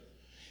here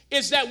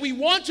is that we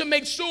want to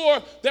make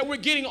sure that we're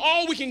getting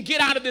all we can get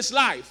out of this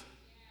life.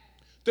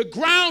 The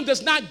ground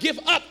does not give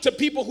up to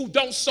people who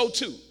don't sow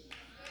too.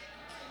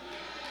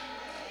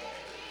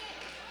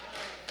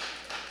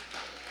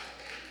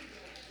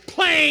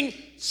 Plain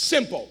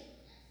simple.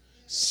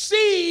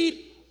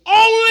 Seed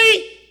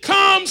only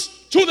comes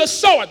to the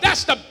sower.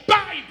 That's the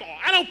Bible.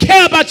 I don't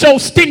care about your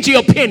stingy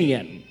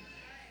opinion.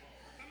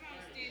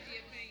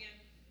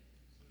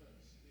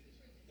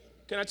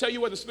 Can I tell you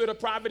where the spirit of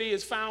poverty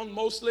is found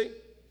mostly?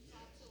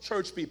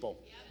 church people.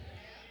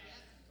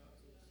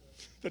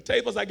 The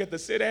tables I get to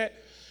sit at,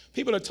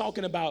 people are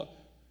talking about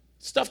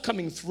stuff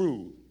coming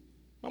through.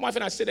 My wife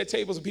and I sit at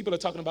tables and people are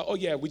talking about, oh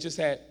yeah, we just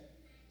had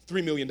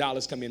 $3 million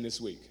come in this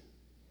week.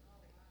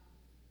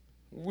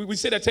 We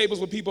sit at tables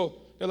with people,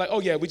 they're like,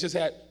 oh yeah, we just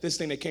had this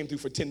thing that came through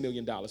for $10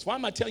 million. Why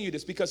am I telling you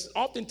this? Because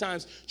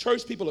oftentimes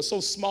church people are so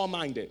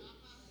small-minded.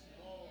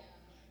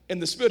 And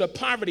the spirit of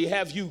poverty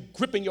have you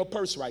gripping your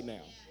purse right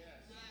now.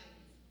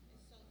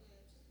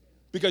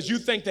 Because you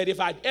think that if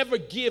I ever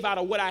give out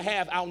of what I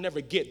have, I'll never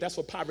get. That's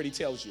what poverty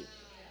tells you.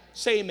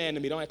 Say amen to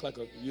me. Don't act like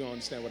you don't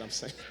understand what I'm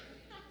saying.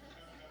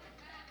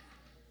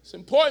 It's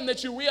important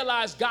that you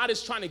realize God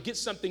is trying to get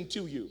something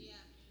to you.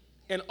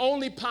 And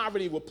only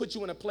poverty will put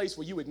you in a place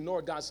where you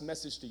ignore God's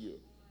message to you.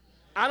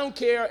 I don't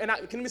care, and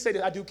can let me say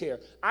this, I do care.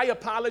 I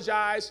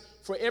apologize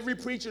for every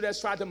preacher that's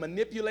tried to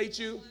manipulate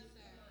you.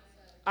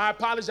 I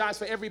apologize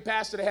for every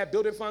pastor that had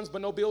building funds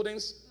but no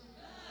buildings.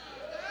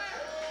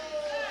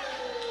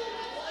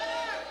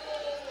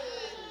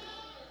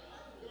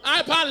 I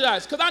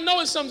apologize, because I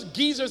know it's some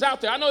geezers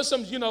out there. I know it's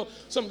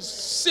some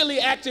silly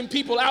acting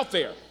people out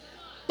there.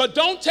 But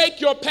don't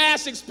take your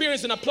past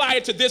experience and apply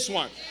it to this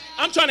one.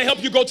 I'm trying to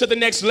help you go to the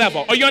next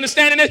level. Are you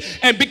understanding this?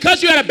 And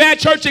because you had a bad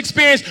church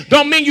experience,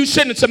 don't mean you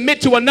shouldn't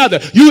submit to another.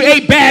 You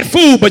ate bad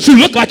food, but you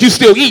look like you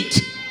still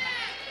eat.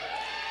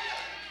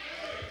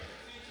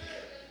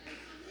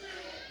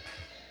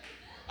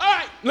 All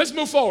right, let's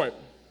move forward.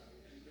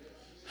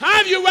 How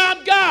have you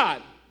robbed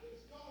God?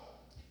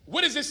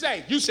 What does it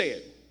say? You say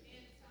it.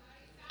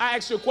 I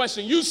asked you a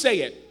question. You say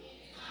it.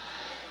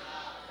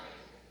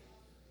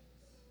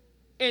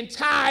 In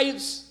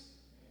tithes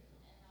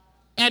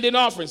and in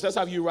offerings. That's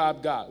how you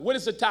rob God. What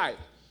is a tithe?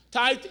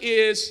 Tithe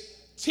is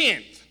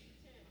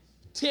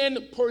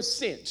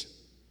 10%.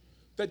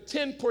 The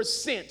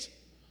 10%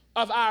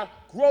 of our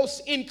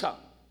gross income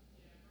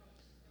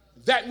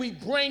that we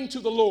bring to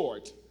the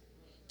Lord.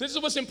 This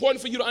is what's important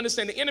for you to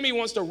understand. The enemy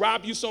wants to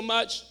rob you so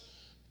much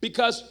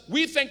because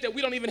we think that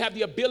we don't even have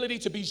the ability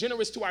to be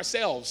generous to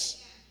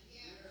ourselves.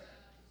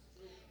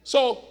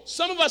 So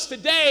some of us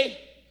today,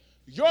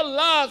 your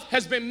love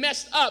has been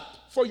messed up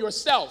for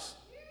yourself.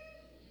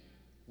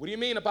 What do you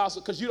mean,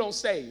 Apostle? Because you don't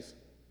save.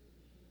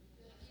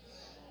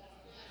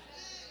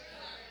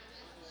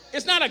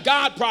 It's not a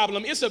God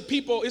problem. It's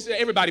it's an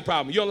everybody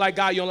problem. You don't like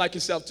God, you don't like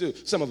yourself too.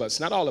 Some of us,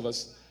 not all of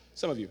us,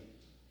 some of you.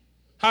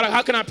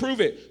 How can I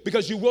prove it?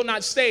 Because you will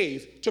not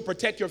save to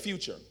protect your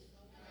future.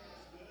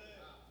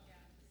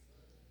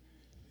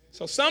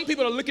 So some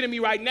people are looking at me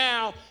right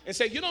now and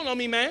say, you don't know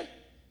me, man.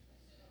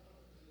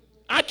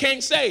 I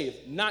can't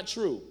save. Not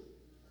true.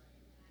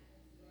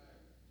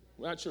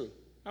 Not true.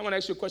 I want to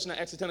ask you a question. I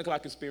asked the 10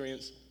 o'clock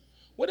experience.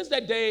 What is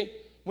that day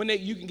when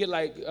you can get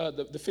like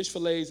the fish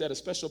fillets at a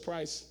special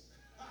price?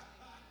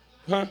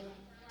 Huh?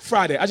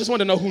 Friday. I just want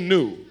to know who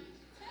knew.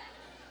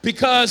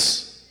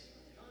 Because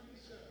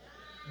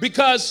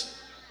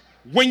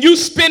when you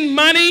spend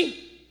money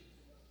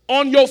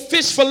on your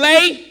fish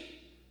fillet,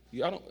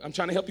 I'm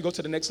trying to help you go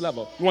to the next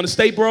level. You want to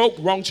stay broke?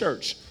 Wrong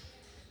church.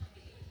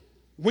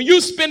 When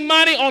you spend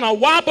money on a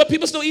Whopper,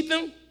 people still eat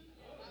them?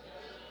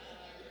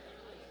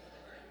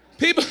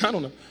 People, I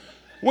don't know.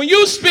 When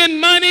you spend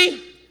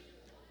money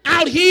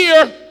out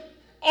here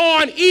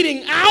on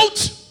eating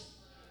out,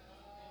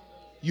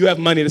 you have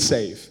money to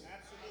save.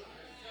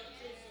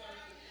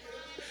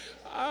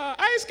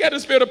 I ain't scared of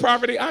the spirit of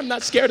poverty. I'm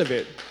not scared of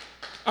it.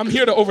 I'm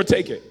here to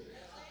overtake it.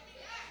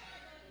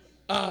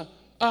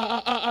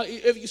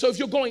 So if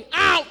you're going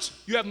out,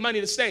 you have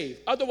money to save.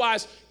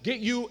 Otherwise, get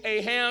you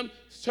a ham,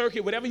 turkey,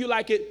 whatever you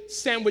like it,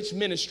 sandwich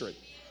ministry.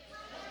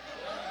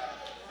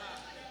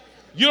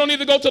 You don't need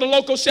to go to the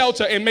local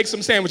shelter and make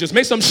some sandwiches.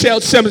 Make some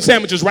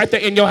sandwiches right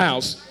there in your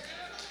house.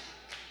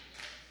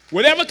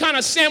 Whatever kind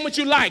of sandwich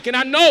you like. And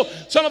I know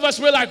some of us,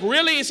 we're like,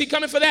 really? Is he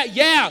coming for that?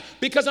 Yeah,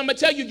 because I'm going to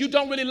tell you, you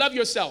don't really love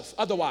yourself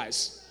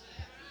otherwise.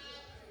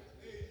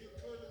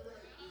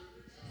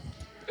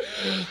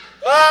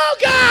 Oh,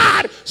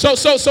 God.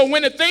 So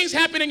when the things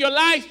happen in your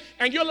life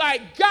and you're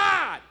like,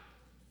 God,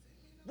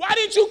 why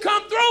didn't you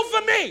come through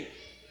for me?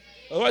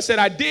 The Lord said,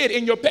 I did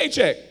in your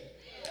paycheck.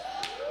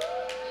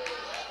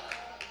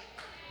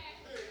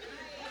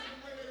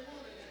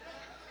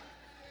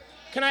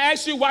 Can I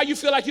ask you why you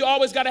feel like you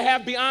always got to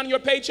have beyond your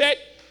paycheck?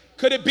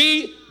 Could it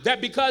be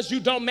that because you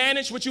don't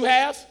manage what you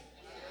have?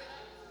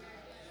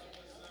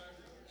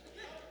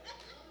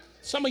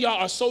 Some of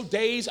y'all are so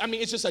dazed. I mean,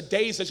 it's just a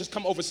daze that just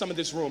come over some of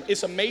this room.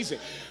 It's amazing.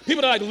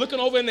 People are like looking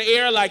over in the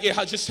air like,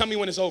 yeah, just tell me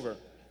when it's over.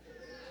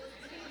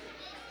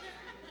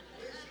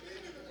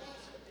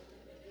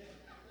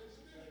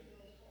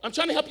 I'm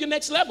trying to help you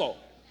next level,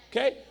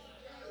 okay?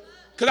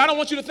 Because I don't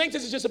want you to think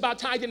this is just about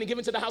tithing and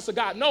giving to the house of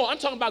God. No, I'm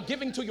talking about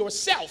giving to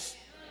yourself.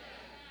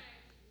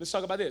 Let's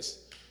talk about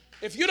this.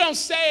 If you don't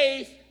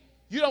save,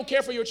 you don't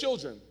care for your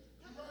children.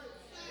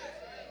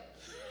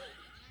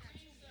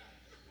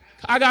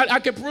 I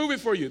can prove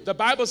it for you. The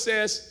Bible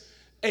says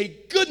a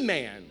good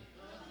man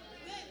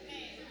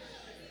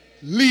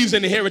leaves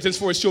an inheritance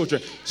for his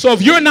children. So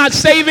if you're not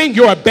saving,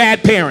 you're a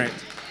bad parent.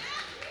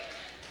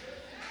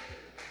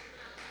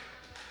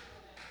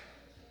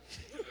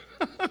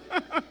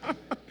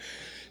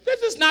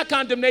 not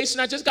condemnation.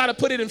 I just got to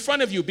put it in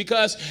front of you,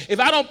 because if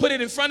I don't put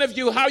it in front of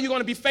you, how are you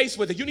going to be faced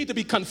with it? You need to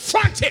be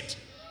confronted.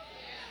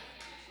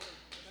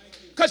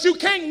 Because you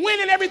can't win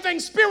in everything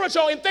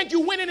spiritual and think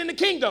you're winning in the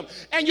kingdom.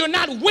 And you're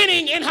not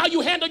winning in how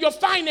you handle your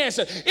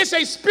finances. It's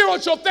a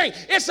spiritual thing.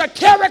 It's a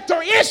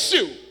character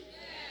issue.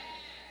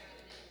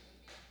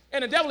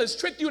 And the devil has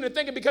tricked you into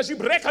thinking because you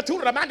that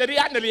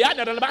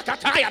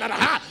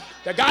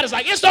God is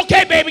like, it's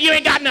okay, baby, you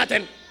ain't got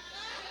nothing.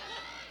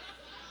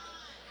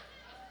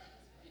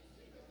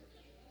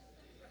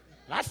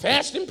 I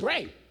fast and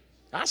pray.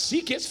 I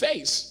seek his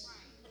face.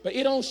 But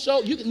it don't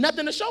show, you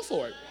nothing to show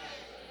for it.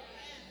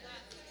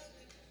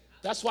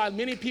 That's why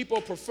many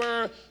people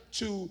prefer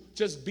to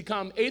just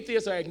become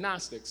atheists or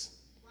agnostics.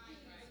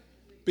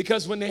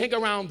 Because when they hang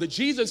around the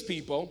Jesus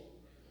people,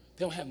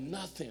 they don't have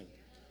nothing.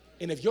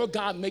 And if your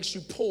God makes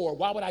you poor,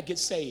 why would I get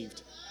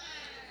saved?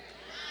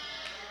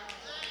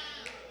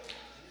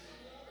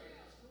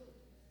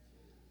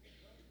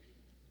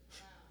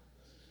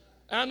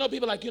 And I know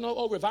people like,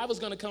 revival's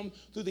going to come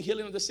through the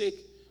healing of the sick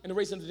and the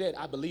raising of the dead.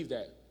 I believe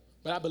that.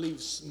 But I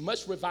believe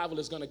much revival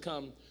is going to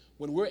come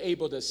when we're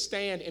able to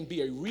stand and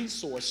be a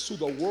resource to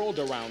the world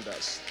around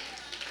us.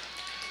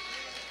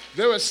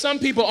 There are some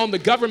people on the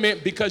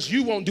government, because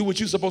you won't do what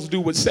you're supposed to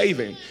do with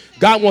saving.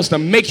 God wants to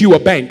make you a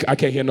bank. I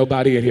can't hear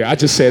nobody in here. I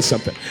just said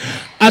something.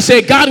 I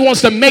said, God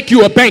wants to make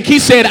you a bank. He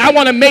said, I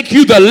want to make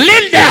you the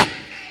lender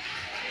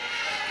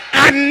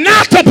and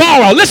not to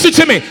borrow. Listen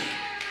to me.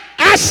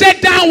 I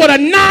sat down with a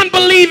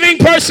non-believing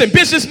person,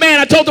 businessman.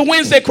 I told the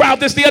Wednesday crowd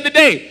this the other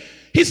day.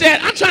 He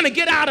said, I'm trying to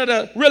get out of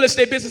the real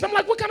estate business. I'm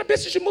like, what kind of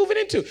business you moving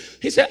into?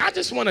 He said, I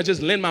just want to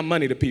just lend my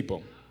money to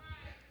people.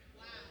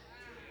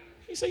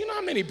 He said, you know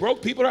how many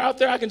broke people are out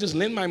there? I can just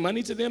lend my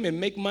money to them and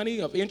make money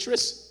of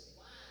interest.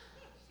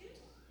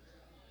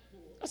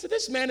 I said,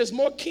 this man is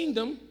more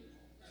kingdom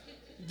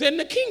than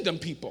the kingdom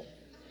people.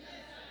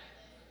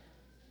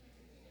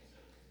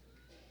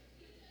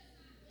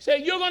 He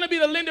said, you're going to be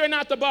the lender and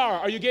not the borrower.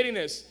 Are you getting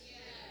this?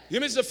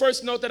 This is the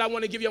first note that I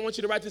want to give you. I want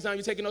you to write this down.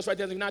 You're taking notes, right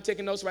there. If you're not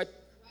taking notes, write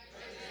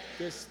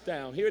this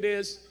down. Here it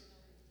is.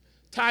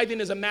 Tithing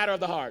is a matter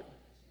of the heart.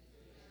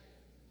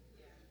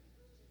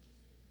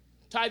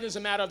 Tithing is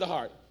a matter of the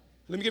heart.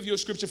 Let me give you a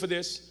scripture for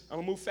this. I'm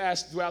going to move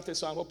fast throughout this,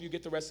 so I hope you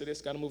get the rest of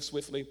this. Got to move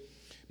swiftly.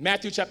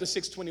 Matthew chapter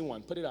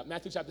 6:21. Put it up.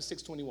 Matthew chapter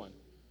 6:21.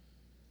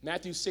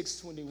 Matthew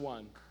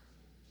 6:21.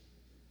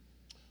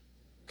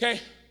 Okay?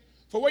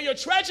 For where your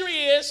treasury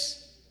is,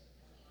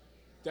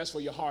 that's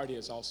where your heart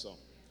is also.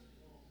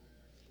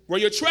 Where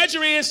your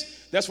treasure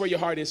is, that's where your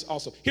heart is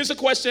also. Here's a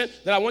question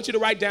that I want you to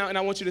write down and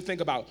I want you to think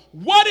about.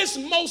 What is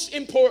most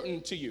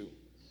important to you?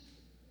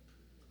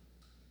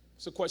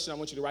 It's a question I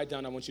want you to write down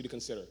and I want you to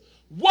consider.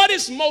 What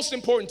is most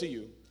important to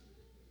you?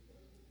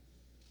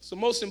 It's the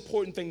most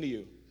important thing to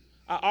you.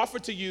 I offer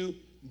to you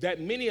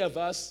that many of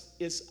us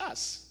is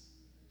us.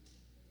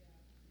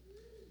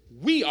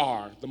 We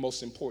are the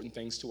most important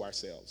things to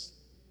ourselves.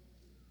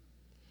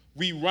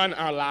 We run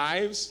our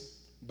lives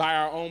by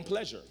our own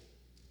pleasure.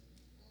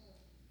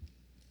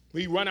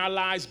 We run our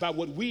lives by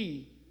what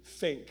we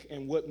think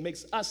and what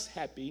makes us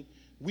happy.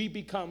 We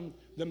become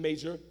the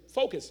major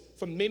focus.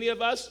 For many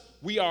of us,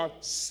 we are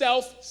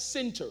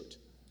self-centered.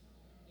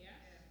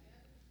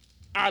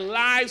 Our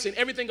lives and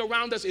everything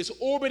around us is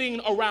orbiting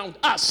around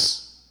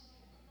us.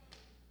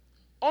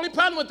 Only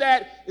problem with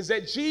that is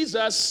that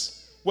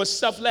Jesus was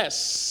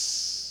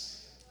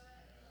selfless.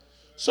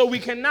 So we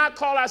cannot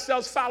call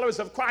ourselves followers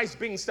of Christ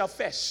being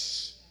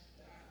selfish.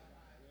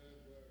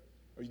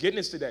 Are you getting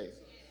this today?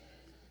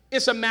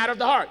 It's a matter of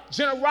the heart.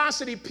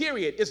 Generosity,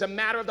 period, is a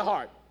matter of the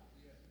heart.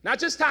 Not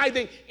just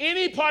tithing,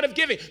 any part of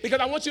giving. Because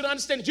I want you to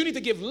understand that you need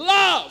to give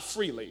love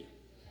freely.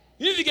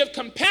 You need to give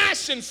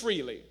compassion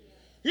freely.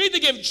 You need to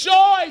give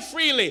joy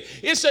freely.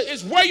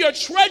 It's where your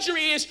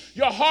treasury is,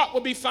 your heart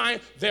will be fine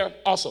there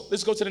also.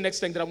 Let's go to the next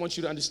thing that I want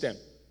you to understand.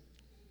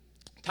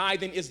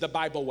 Tithing is the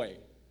Bible way.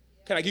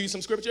 Can I give you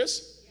some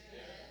scriptures?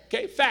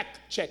 Okay, fact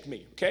check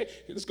me. Okay,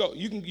 let's go.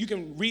 You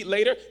can read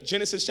later.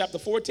 Genesis chapter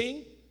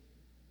 14,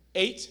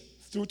 8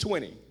 through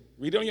 20.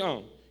 Read it on your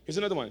own. Here's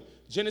another one.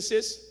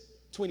 Genesis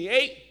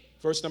 28,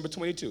 verse number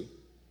 22.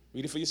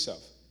 Read it for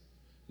yourself.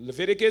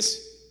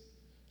 Leviticus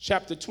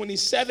chapter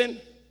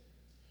 27,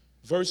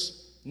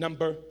 verse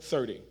number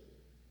 30.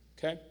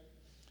 Okay?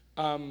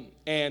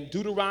 And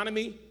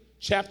Deuteronomy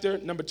chapter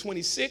number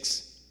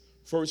 26,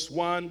 verse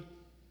 1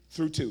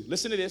 through 2.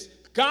 Listen to this.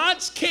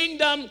 God's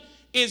kingdom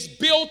is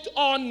built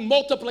on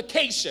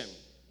multiplication,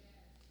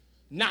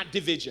 not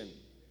division.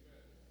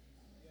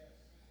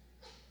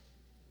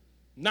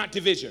 Not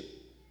division.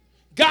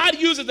 God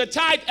uses the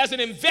tithe as an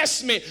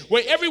investment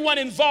where everyone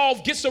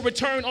involved gets a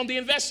return on the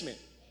investment.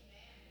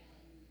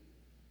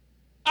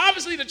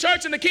 Obviously, the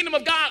church and the kingdom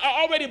of God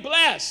are already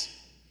blessed.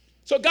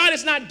 So God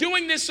is not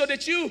doing this so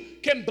that you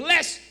can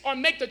bless or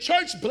make the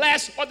church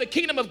bless or the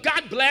kingdom of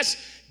God bless.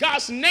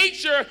 God's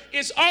nature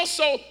is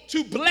also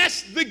to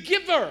bless the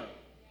giver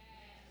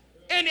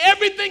and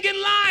everything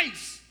in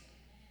life.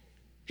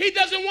 He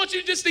doesn't want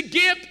you just to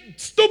give.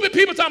 Stupid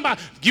people talking about,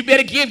 you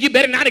better give, you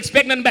better not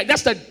expect nothing back.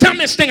 That's the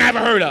dumbest thing I ever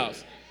heard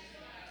of.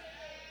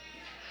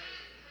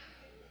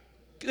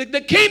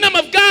 The kingdom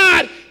of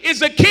God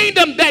is a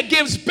kingdom that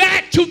gives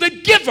back to the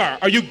giver.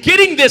 Are you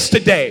getting this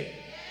today?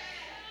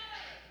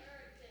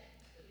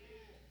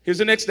 Here's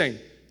the next thing.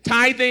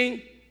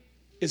 Tithing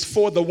is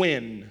for the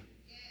win.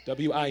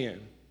 W-I-N.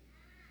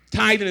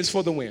 Tithing is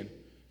for the win.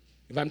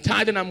 If I'm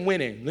tithing, I'm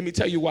winning. Let me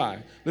tell you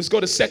why. Let's go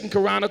to 2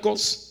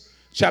 Chronicles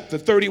chapter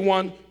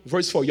 31,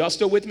 verse 4. Y'all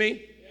still with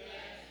me?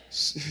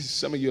 Yes.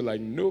 Some of you are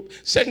like, nope.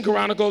 2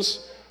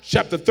 Chronicles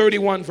chapter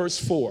 31, verse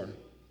 4.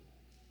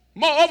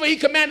 Moreover, he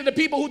commanded the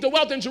people who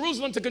dwelt in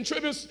Jerusalem to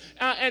contribute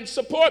and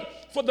support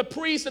for the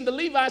priests and the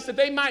Levites that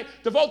they might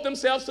devote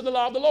themselves to the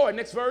law of the Lord.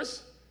 Next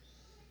verse.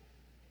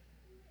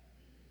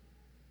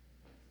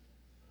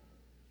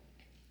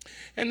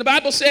 And the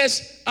Bible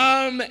says,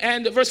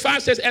 and verse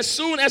 5 says, as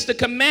soon as the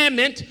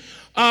commandment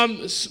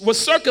was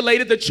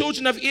circulated, the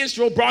children of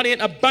Israel brought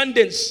in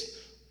abundance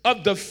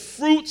of the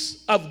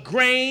fruits of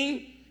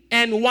grain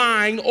and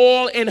wine,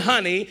 oil and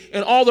honey,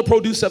 and all the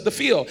produce of the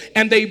field.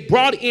 And they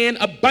brought in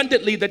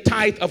abundantly the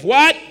tithe of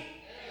what?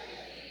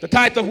 The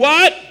tithe of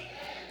what?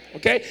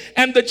 Okay.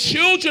 And the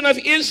children of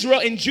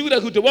Israel and Judah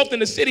who dwelt in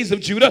the cities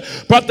of Judah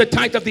brought the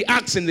tithe of the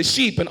oxen, the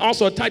sheep, and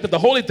also a tithe of the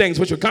holy things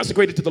which were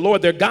consecrated to the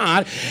Lord their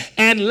God,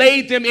 and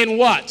laid them in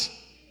what?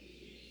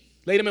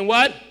 Laid them in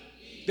what?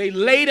 They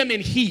laid them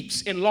in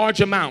heaps, in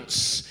large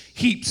amounts.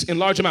 Heaps in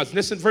large amounts.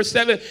 Listen, verse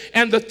 7.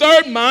 And in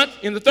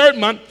the third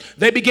month,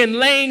 they began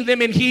laying them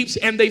in heaps,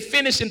 and they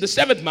finished in the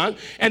 7th month.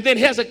 And then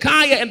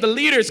Hezekiah and the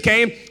leaders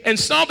came and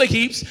saw the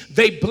heaps.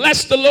 They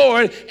blessed the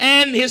Lord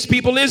and his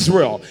people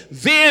Israel.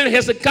 Then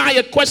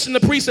Hezekiah questioned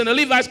the priests and the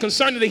Levites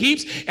concerning the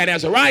heaps. And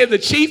Azariah, the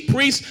chief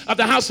priest of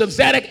the house of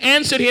Zadok,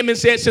 answered him and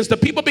said, since the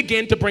people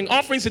began to bring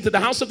offerings into the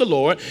house of the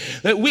Lord,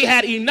 that we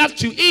had enough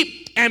to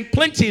eat and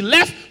plenty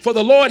left, for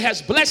the Lord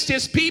has blessed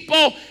his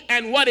people,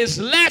 and what is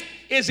left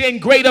is in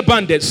great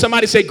abundance.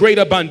 Somebody say great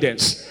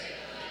abundance.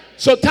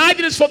 So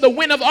tithing is for the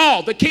win of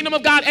all, the kingdom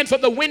of God, and for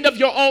the win of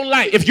your own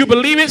life. If you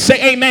believe it,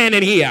 say amen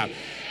in here.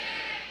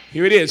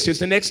 Here it is. Here's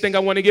the next thing I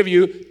want to give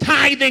you.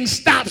 Tithing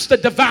stops the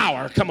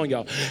devourer. Come on,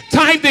 y'all.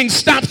 Tithing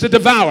stops the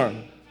devourer.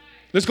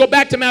 Let's go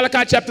back to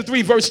Malachi chapter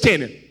 3, verse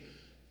 10.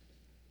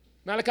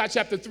 Malachi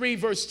chapter 3,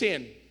 verse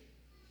 10.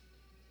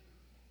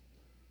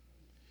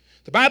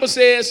 The Bible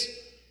says,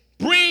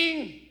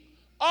 bring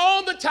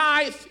all the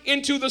tithe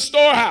into the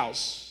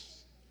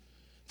storehouse,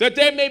 that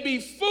there may be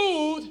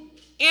food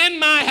in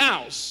my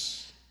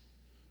house.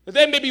 That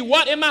there may be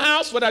what in my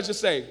house? What did I just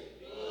say?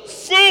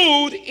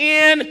 Food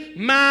in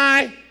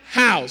my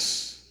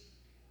house.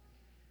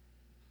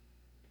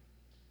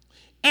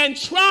 And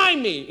try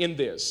me in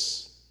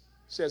this,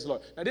 says the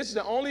Lord. Now, this is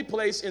the only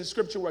place in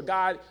Scripture where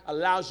God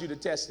allows you to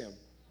test him.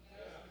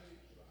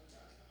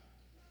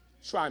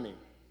 Try me.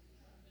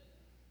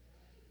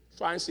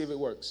 Try and see if it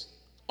works.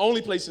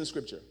 Only place in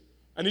Scripture.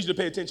 I need you to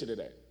pay attention to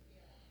that.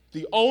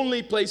 The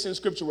only place in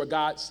Scripture where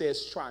God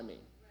says, try me.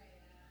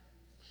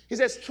 He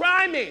says,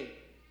 try me.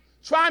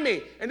 Try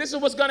me. And this is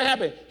what's going to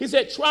happen. He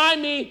said, try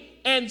me,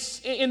 and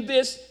in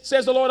this,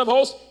 says the Lord of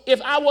hosts,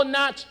 if I will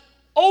not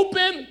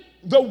open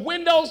the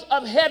windows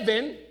of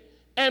heaven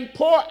and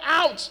pour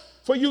out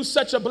for you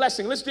such a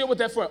blessing. Let's deal with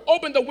that first.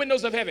 Open the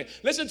windows of heaven.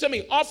 Listen to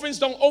me. Offerings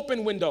don't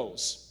open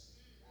windows.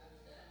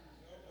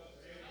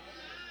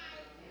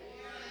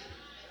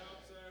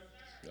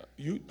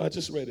 I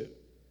just read it.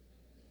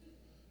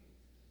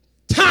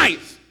 Tithe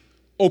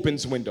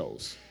opens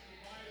windows.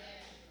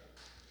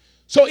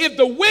 So if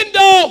the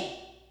window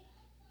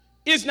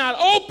is not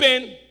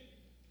open,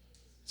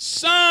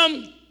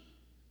 some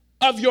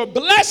of your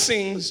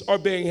blessings are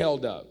being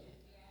held up.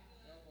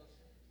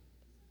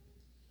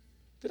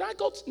 Did I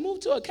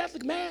move to a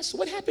Catholic mass?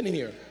 What happened in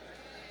here?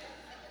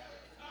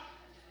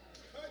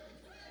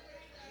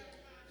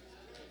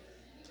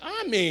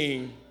 I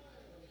mean,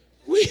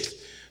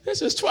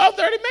 this is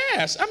 12:30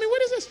 mass. I mean,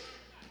 what is this?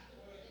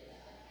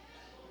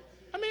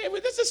 I mean,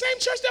 this is the same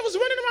church that was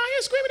running around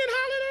here screaming and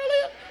hollering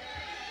earlier.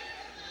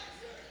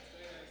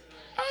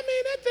 I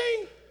mean, that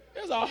thing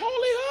is a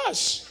holy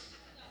hush.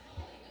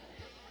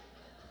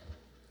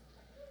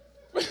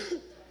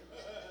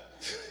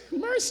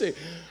 Mercy.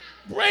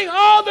 Bring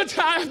all the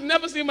tithe. I've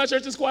never seen my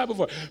church this quiet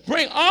before.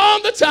 Bring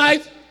all the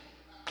tithe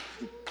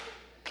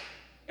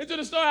into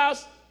the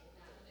storehouse.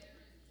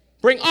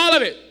 Bring all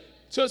of it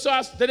to the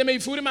storehouse, that there may be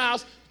food in my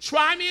house.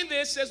 Try me in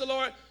this, says the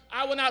Lord.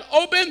 I will not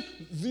open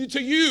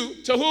to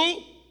you. To who?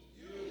 You.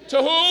 To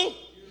who? You.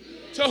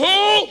 To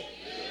who? You.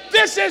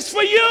 This is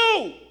for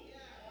you.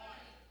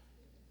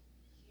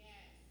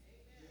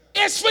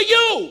 It's for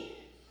you.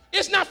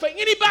 It's not for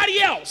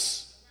anybody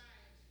else.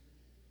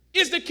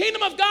 Is the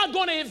kingdom of God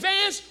going to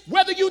advance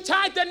whether you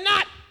tithe or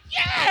not?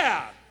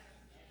 Yeah.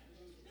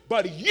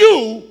 But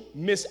you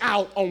miss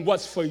out on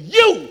what's for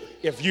you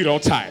if you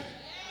don't tithe.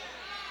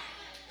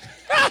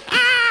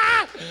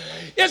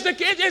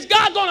 Is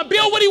God going to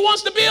build what he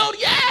wants to build?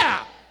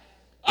 Yeah.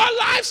 Our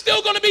lives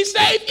still going to be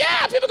saved?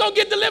 Yeah. People going to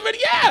get delivered?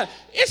 Yeah.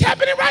 It's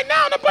happening right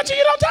now and a bunch of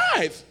you don't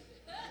tithe.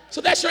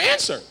 So that's your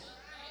answer.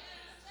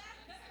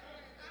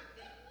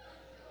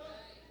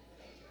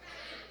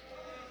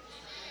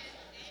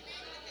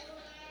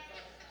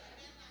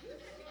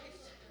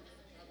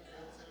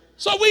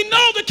 So we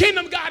know the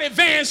kingdom of God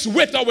advances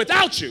with or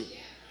without you.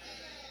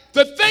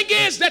 The thing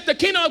is that the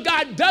kingdom of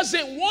God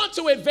doesn't want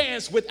to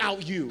advance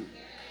without you.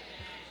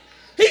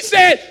 He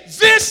said,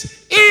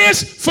 this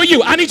is for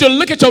you. I need you to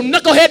look at your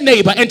knucklehead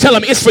neighbor and tell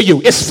him it's for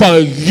you. It's for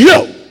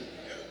you.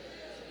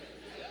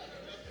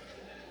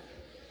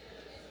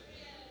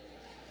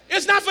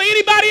 It's not for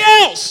anybody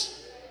else.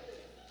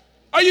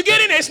 Are you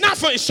getting it? It's not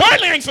for, it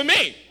certainly ain't for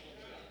me.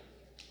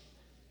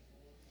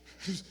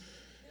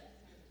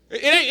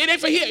 It ain't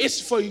for here.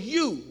 It's for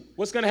you.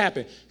 What's going to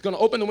happen? It's going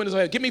to open the windows of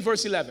heaven. Give me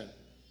verse 11.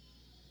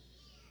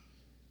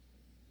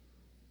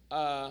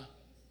 Yeah,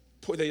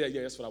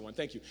 that's what I want.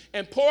 Thank you.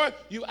 And pour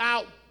you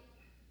out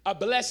a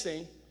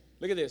blessing.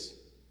 Look at this.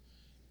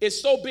 It's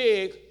so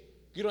big,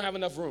 you don't have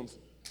enough room.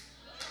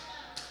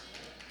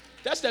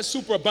 That's that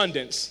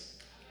superabundance.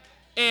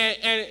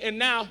 And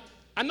now,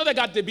 I know there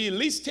got to be at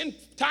least 10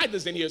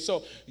 tithers in here.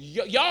 So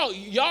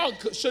y'all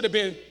should have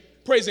been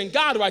praising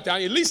God right there.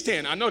 At least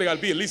 10. I know there got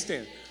to be at least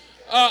 10.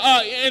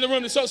 In the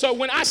room. So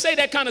when I say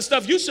that kind of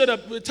stuff,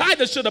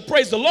 tithers should have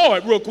praised the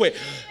Lord real quick.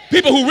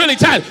 People who really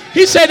tithe.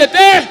 He said that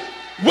there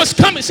was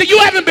coming. See, you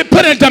haven't been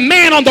putting a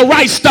demand on the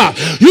right stuff.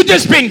 You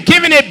just been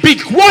giving it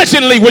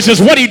begrudgingly, which is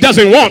what he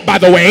doesn't want, by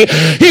the way.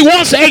 He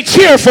wants a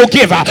cheerful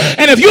giver.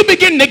 And if you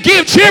begin to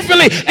give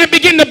cheerfully and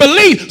begin to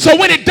believe, so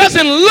when it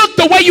doesn't look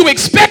the way you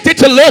expect it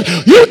to look,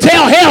 you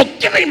tell hell,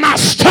 give me my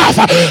stuff.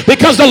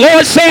 Because the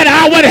Lord said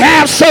I would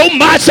have so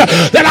much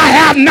that I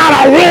have not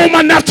a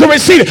room enough to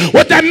receive it.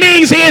 What that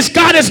means is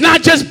God is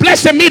not just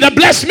blessing me to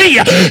bless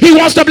me. He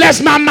wants to bless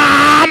my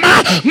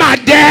mama, my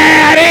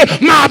daddy,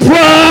 my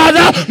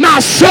brother, my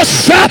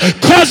sister,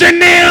 cousin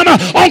them,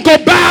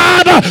 Uncle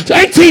Bob,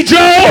 Auntie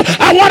Joe.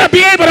 I want to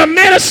be able to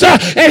minister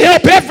and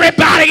help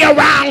everybody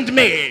around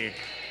me.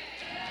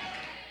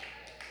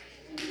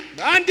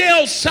 I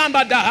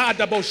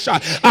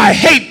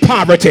hate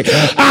poverty.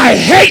 I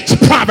hate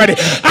poverty.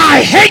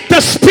 I hate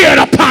the spirit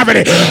of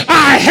poverty.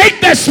 I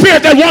hate that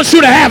spirit that wants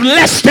you to have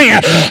less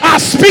than. I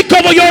speak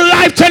over your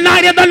life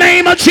tonight in the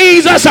name of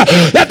Jesus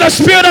that the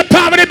spirit of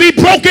poverty be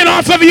broken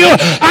off of you.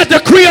 I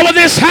decree over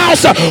this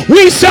house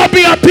we shall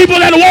be a people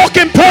that walk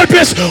in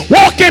purpose,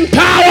 walk in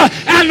power,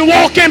 and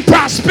walk in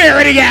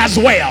prosperity as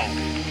well.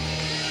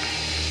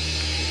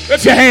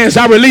 Lift your hands.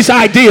 I release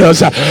ideas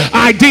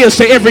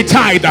to every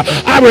tither.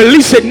 I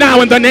release it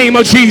now in the name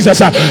of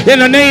Jesus. In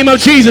the name of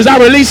Jesus, I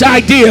release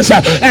ideas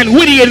and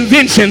witty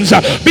inventions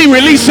be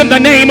released in the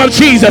name of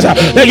Jesus.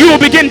 That you will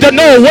begin to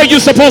know where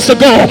you're supposed to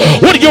go,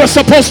 what you're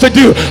supposed to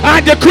do.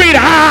 I decree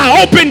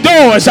open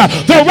doors,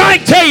 the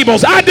right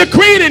tables. I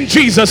decree it in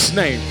Jesus'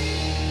 name.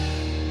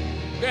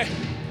 Okay.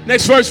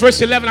 Next verse,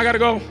 verse 11. I got to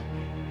go.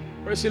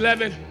 Verse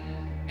 11.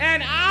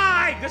 And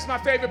this is my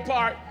favorite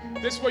part.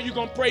 This is where you're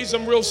going to praise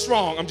him real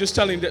strong. I'm just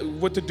telling you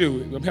what to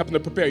do. I'm helping to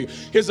prepare you.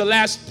 Here's the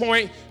last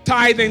point.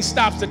 Tithing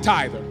stops the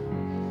tither.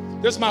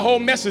 This is my whole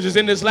message is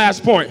in this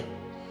last point.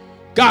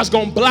 God's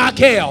going to block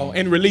hell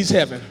and release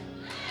heaven.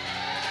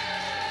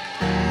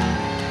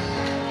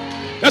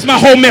 That's my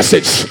whole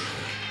message.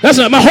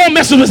 My whole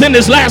message was in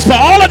this last part.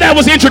 All of that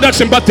was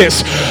introduction but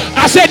this.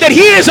 I said that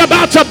he is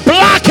about to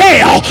block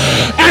hell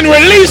and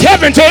release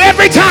heaven to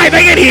every tither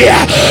in here.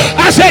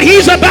 I said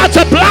he's about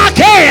to block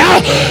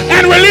hell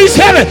and release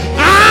heaven.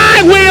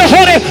 I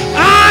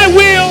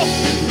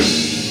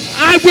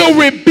will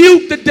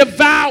rebuke the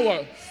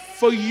devourer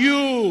for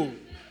you.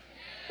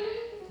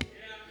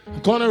 I'm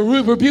going to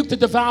rebuke the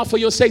devourer for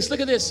your sakes. Look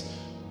at this.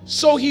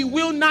 So he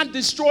will not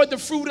destroy the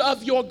fruit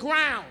of your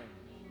ground.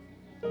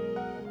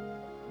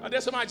 I dare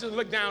somebody just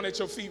look down at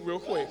your feet real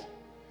quick.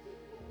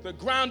 The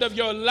ground of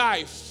your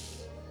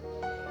life.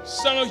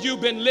 Some of you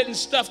been letting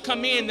stuff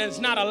come in that's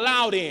not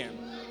allowed in.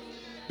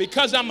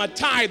 Because I'm a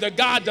tither,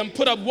 God done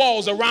put up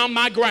walls around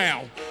my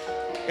ground.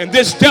 And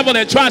this devil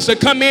that tries to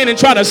come in and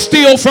try to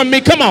steal from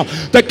me, come on,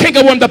 the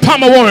cankerworm, the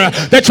palmer worm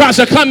that tries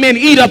to come in and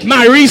eat up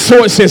my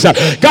resources.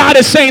 God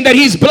is saying that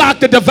he's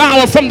blocked the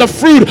devourer from the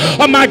fruit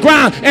of my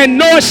ground, and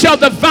nor shall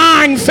the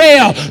vine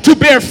fail to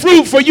bear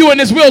fruit for you in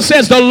his will,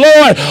 says the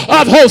Lord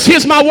of hosts.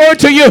 Here's my word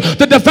to you.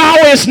 The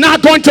devourer is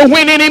not going to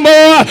win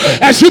anymore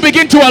as you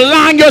begin to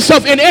align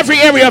yourself in every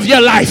area of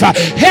your life.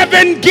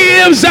 Heaven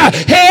gives,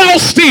 hell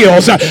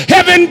steals.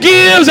 Heaven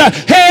gives,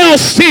 hell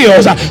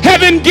steals.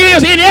 Heaven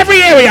gives in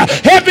every area.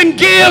 Heaven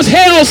gives,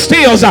 hell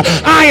steals.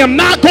 I am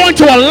not going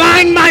to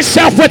align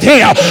myself with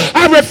hell.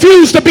 I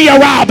refuse to be a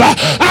robber.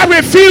 I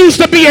refuse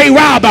to be a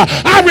robber.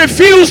 I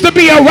refuse to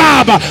be a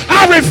robber.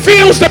 I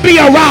refuse to be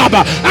a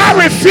robber. I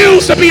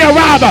refuse to be a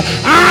robber.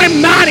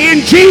 I'm not in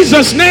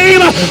Jesus'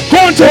 name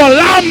going to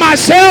allow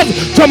myself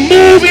to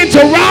move into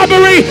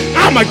robbery.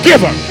 I'm a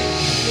giver.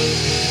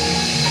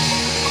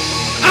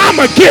 I'm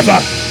a giver.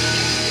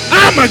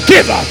 I'm a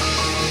giver.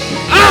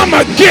 I'm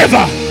a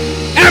giver.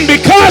 And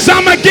because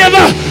I'm a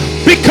giver,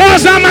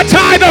 because I'm a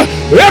tither,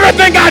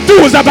 everything I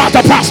do is about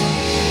to prosper.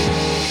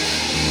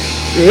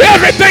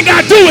 Everything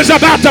I do is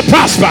about to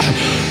prosper.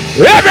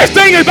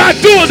 Everything I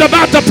do is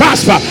about to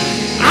prosper.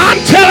 I'm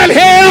telling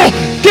hell,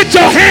 get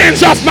your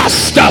hands off my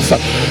stuff.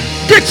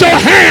 Get your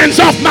hands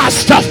off my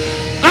stuff.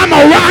 I'm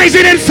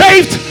arising in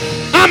faith.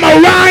 I'm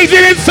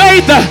arising in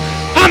faith.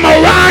 I'm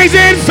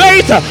arising in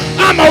faith.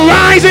 I'm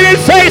arising in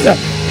faith.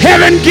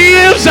 Heaven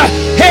gives,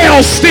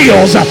 hell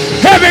steals.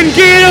 Heaven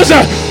gives,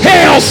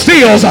 hell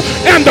steals.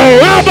 And the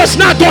robber's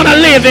not going to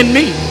live in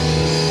me.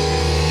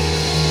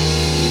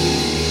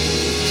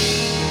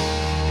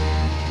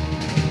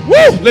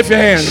 Woo! Lift your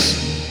hands.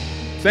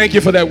 Thank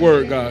you for that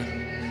word, God.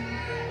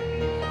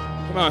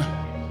 Come on.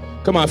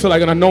 Come on. I feel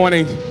like an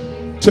anointing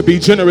to be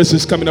generous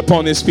is coming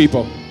upon these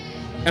people.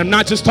 And I'm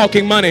not just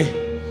talking money.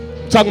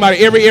 I'm talking about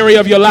every area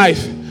of your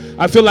life.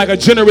 I feel like a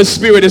generous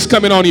spirit is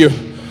coming on you.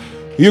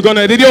 You're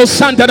gonna, the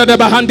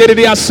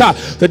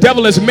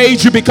devil has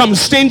made you become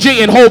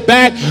stingy and hold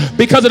back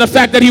because of the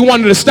fact that he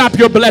wanted to stop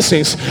your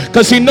blessings,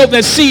 because he knows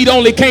that seed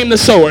only came to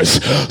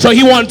sowers. So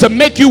he wanted to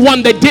make you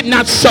one that did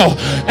not sow,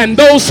 and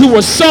those who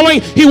were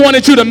sowing, he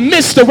wanted you to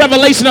miss the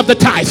revelation of the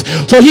tithe.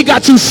 So he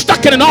got you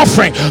stuck in an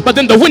offering, but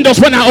then the windows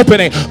were not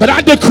opening. But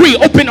I decree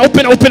open. I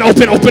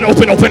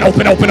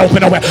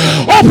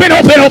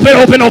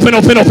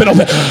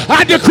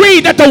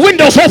decree that the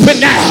windows open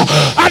now.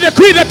 I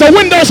decree that the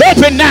windows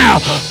open now.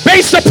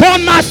 Based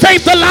upon my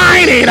faith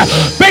aligning,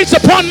 based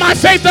upon my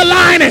faith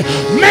aligning,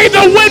 may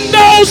the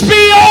windows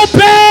be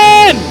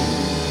open.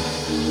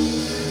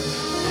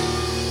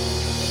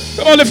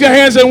 Come on, lift your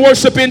hands and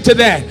worship into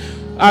that.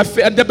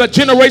 The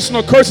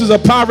generational curses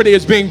of poverty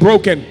is being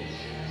broken.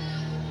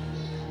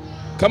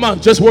 Come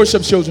on, just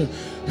worship, children.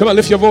 Come on,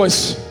 lift your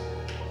voice.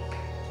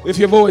 Lift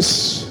your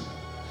voice.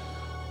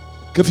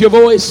 Lift your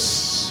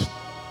voice.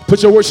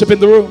 Put your worship in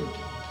the room.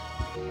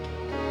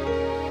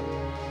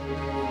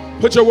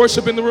 Put your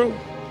worship in the room.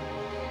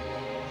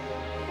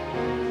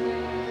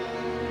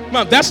 Come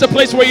on, that's the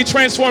place where he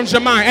transforms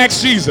your mind.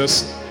 Ask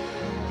Jesus.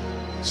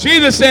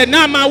 Jesus said,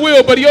 not my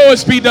will, but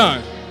yours be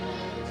done.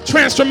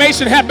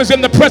 Transformation happens in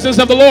the presence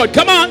of the Lord.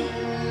 Come on.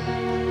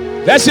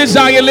 That's it,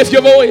 Zion. Lift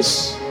your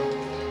voice.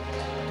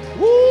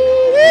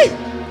 Woo-wee.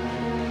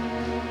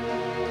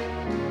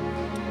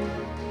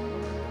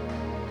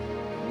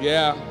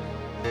 Yeah.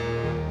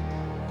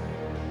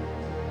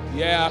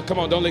 Yeah, come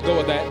on, don't let go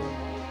of that.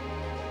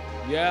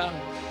 Yeah.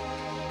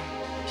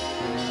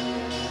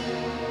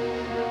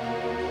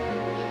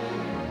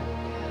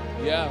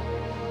 Yeah.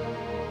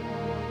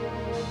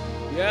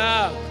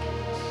 Yeah.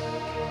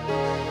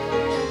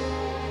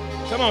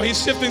 Come on,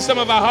 he's shifting some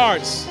of our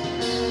hearts.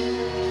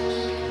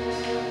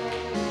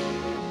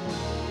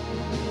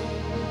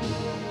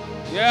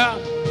 Yeah.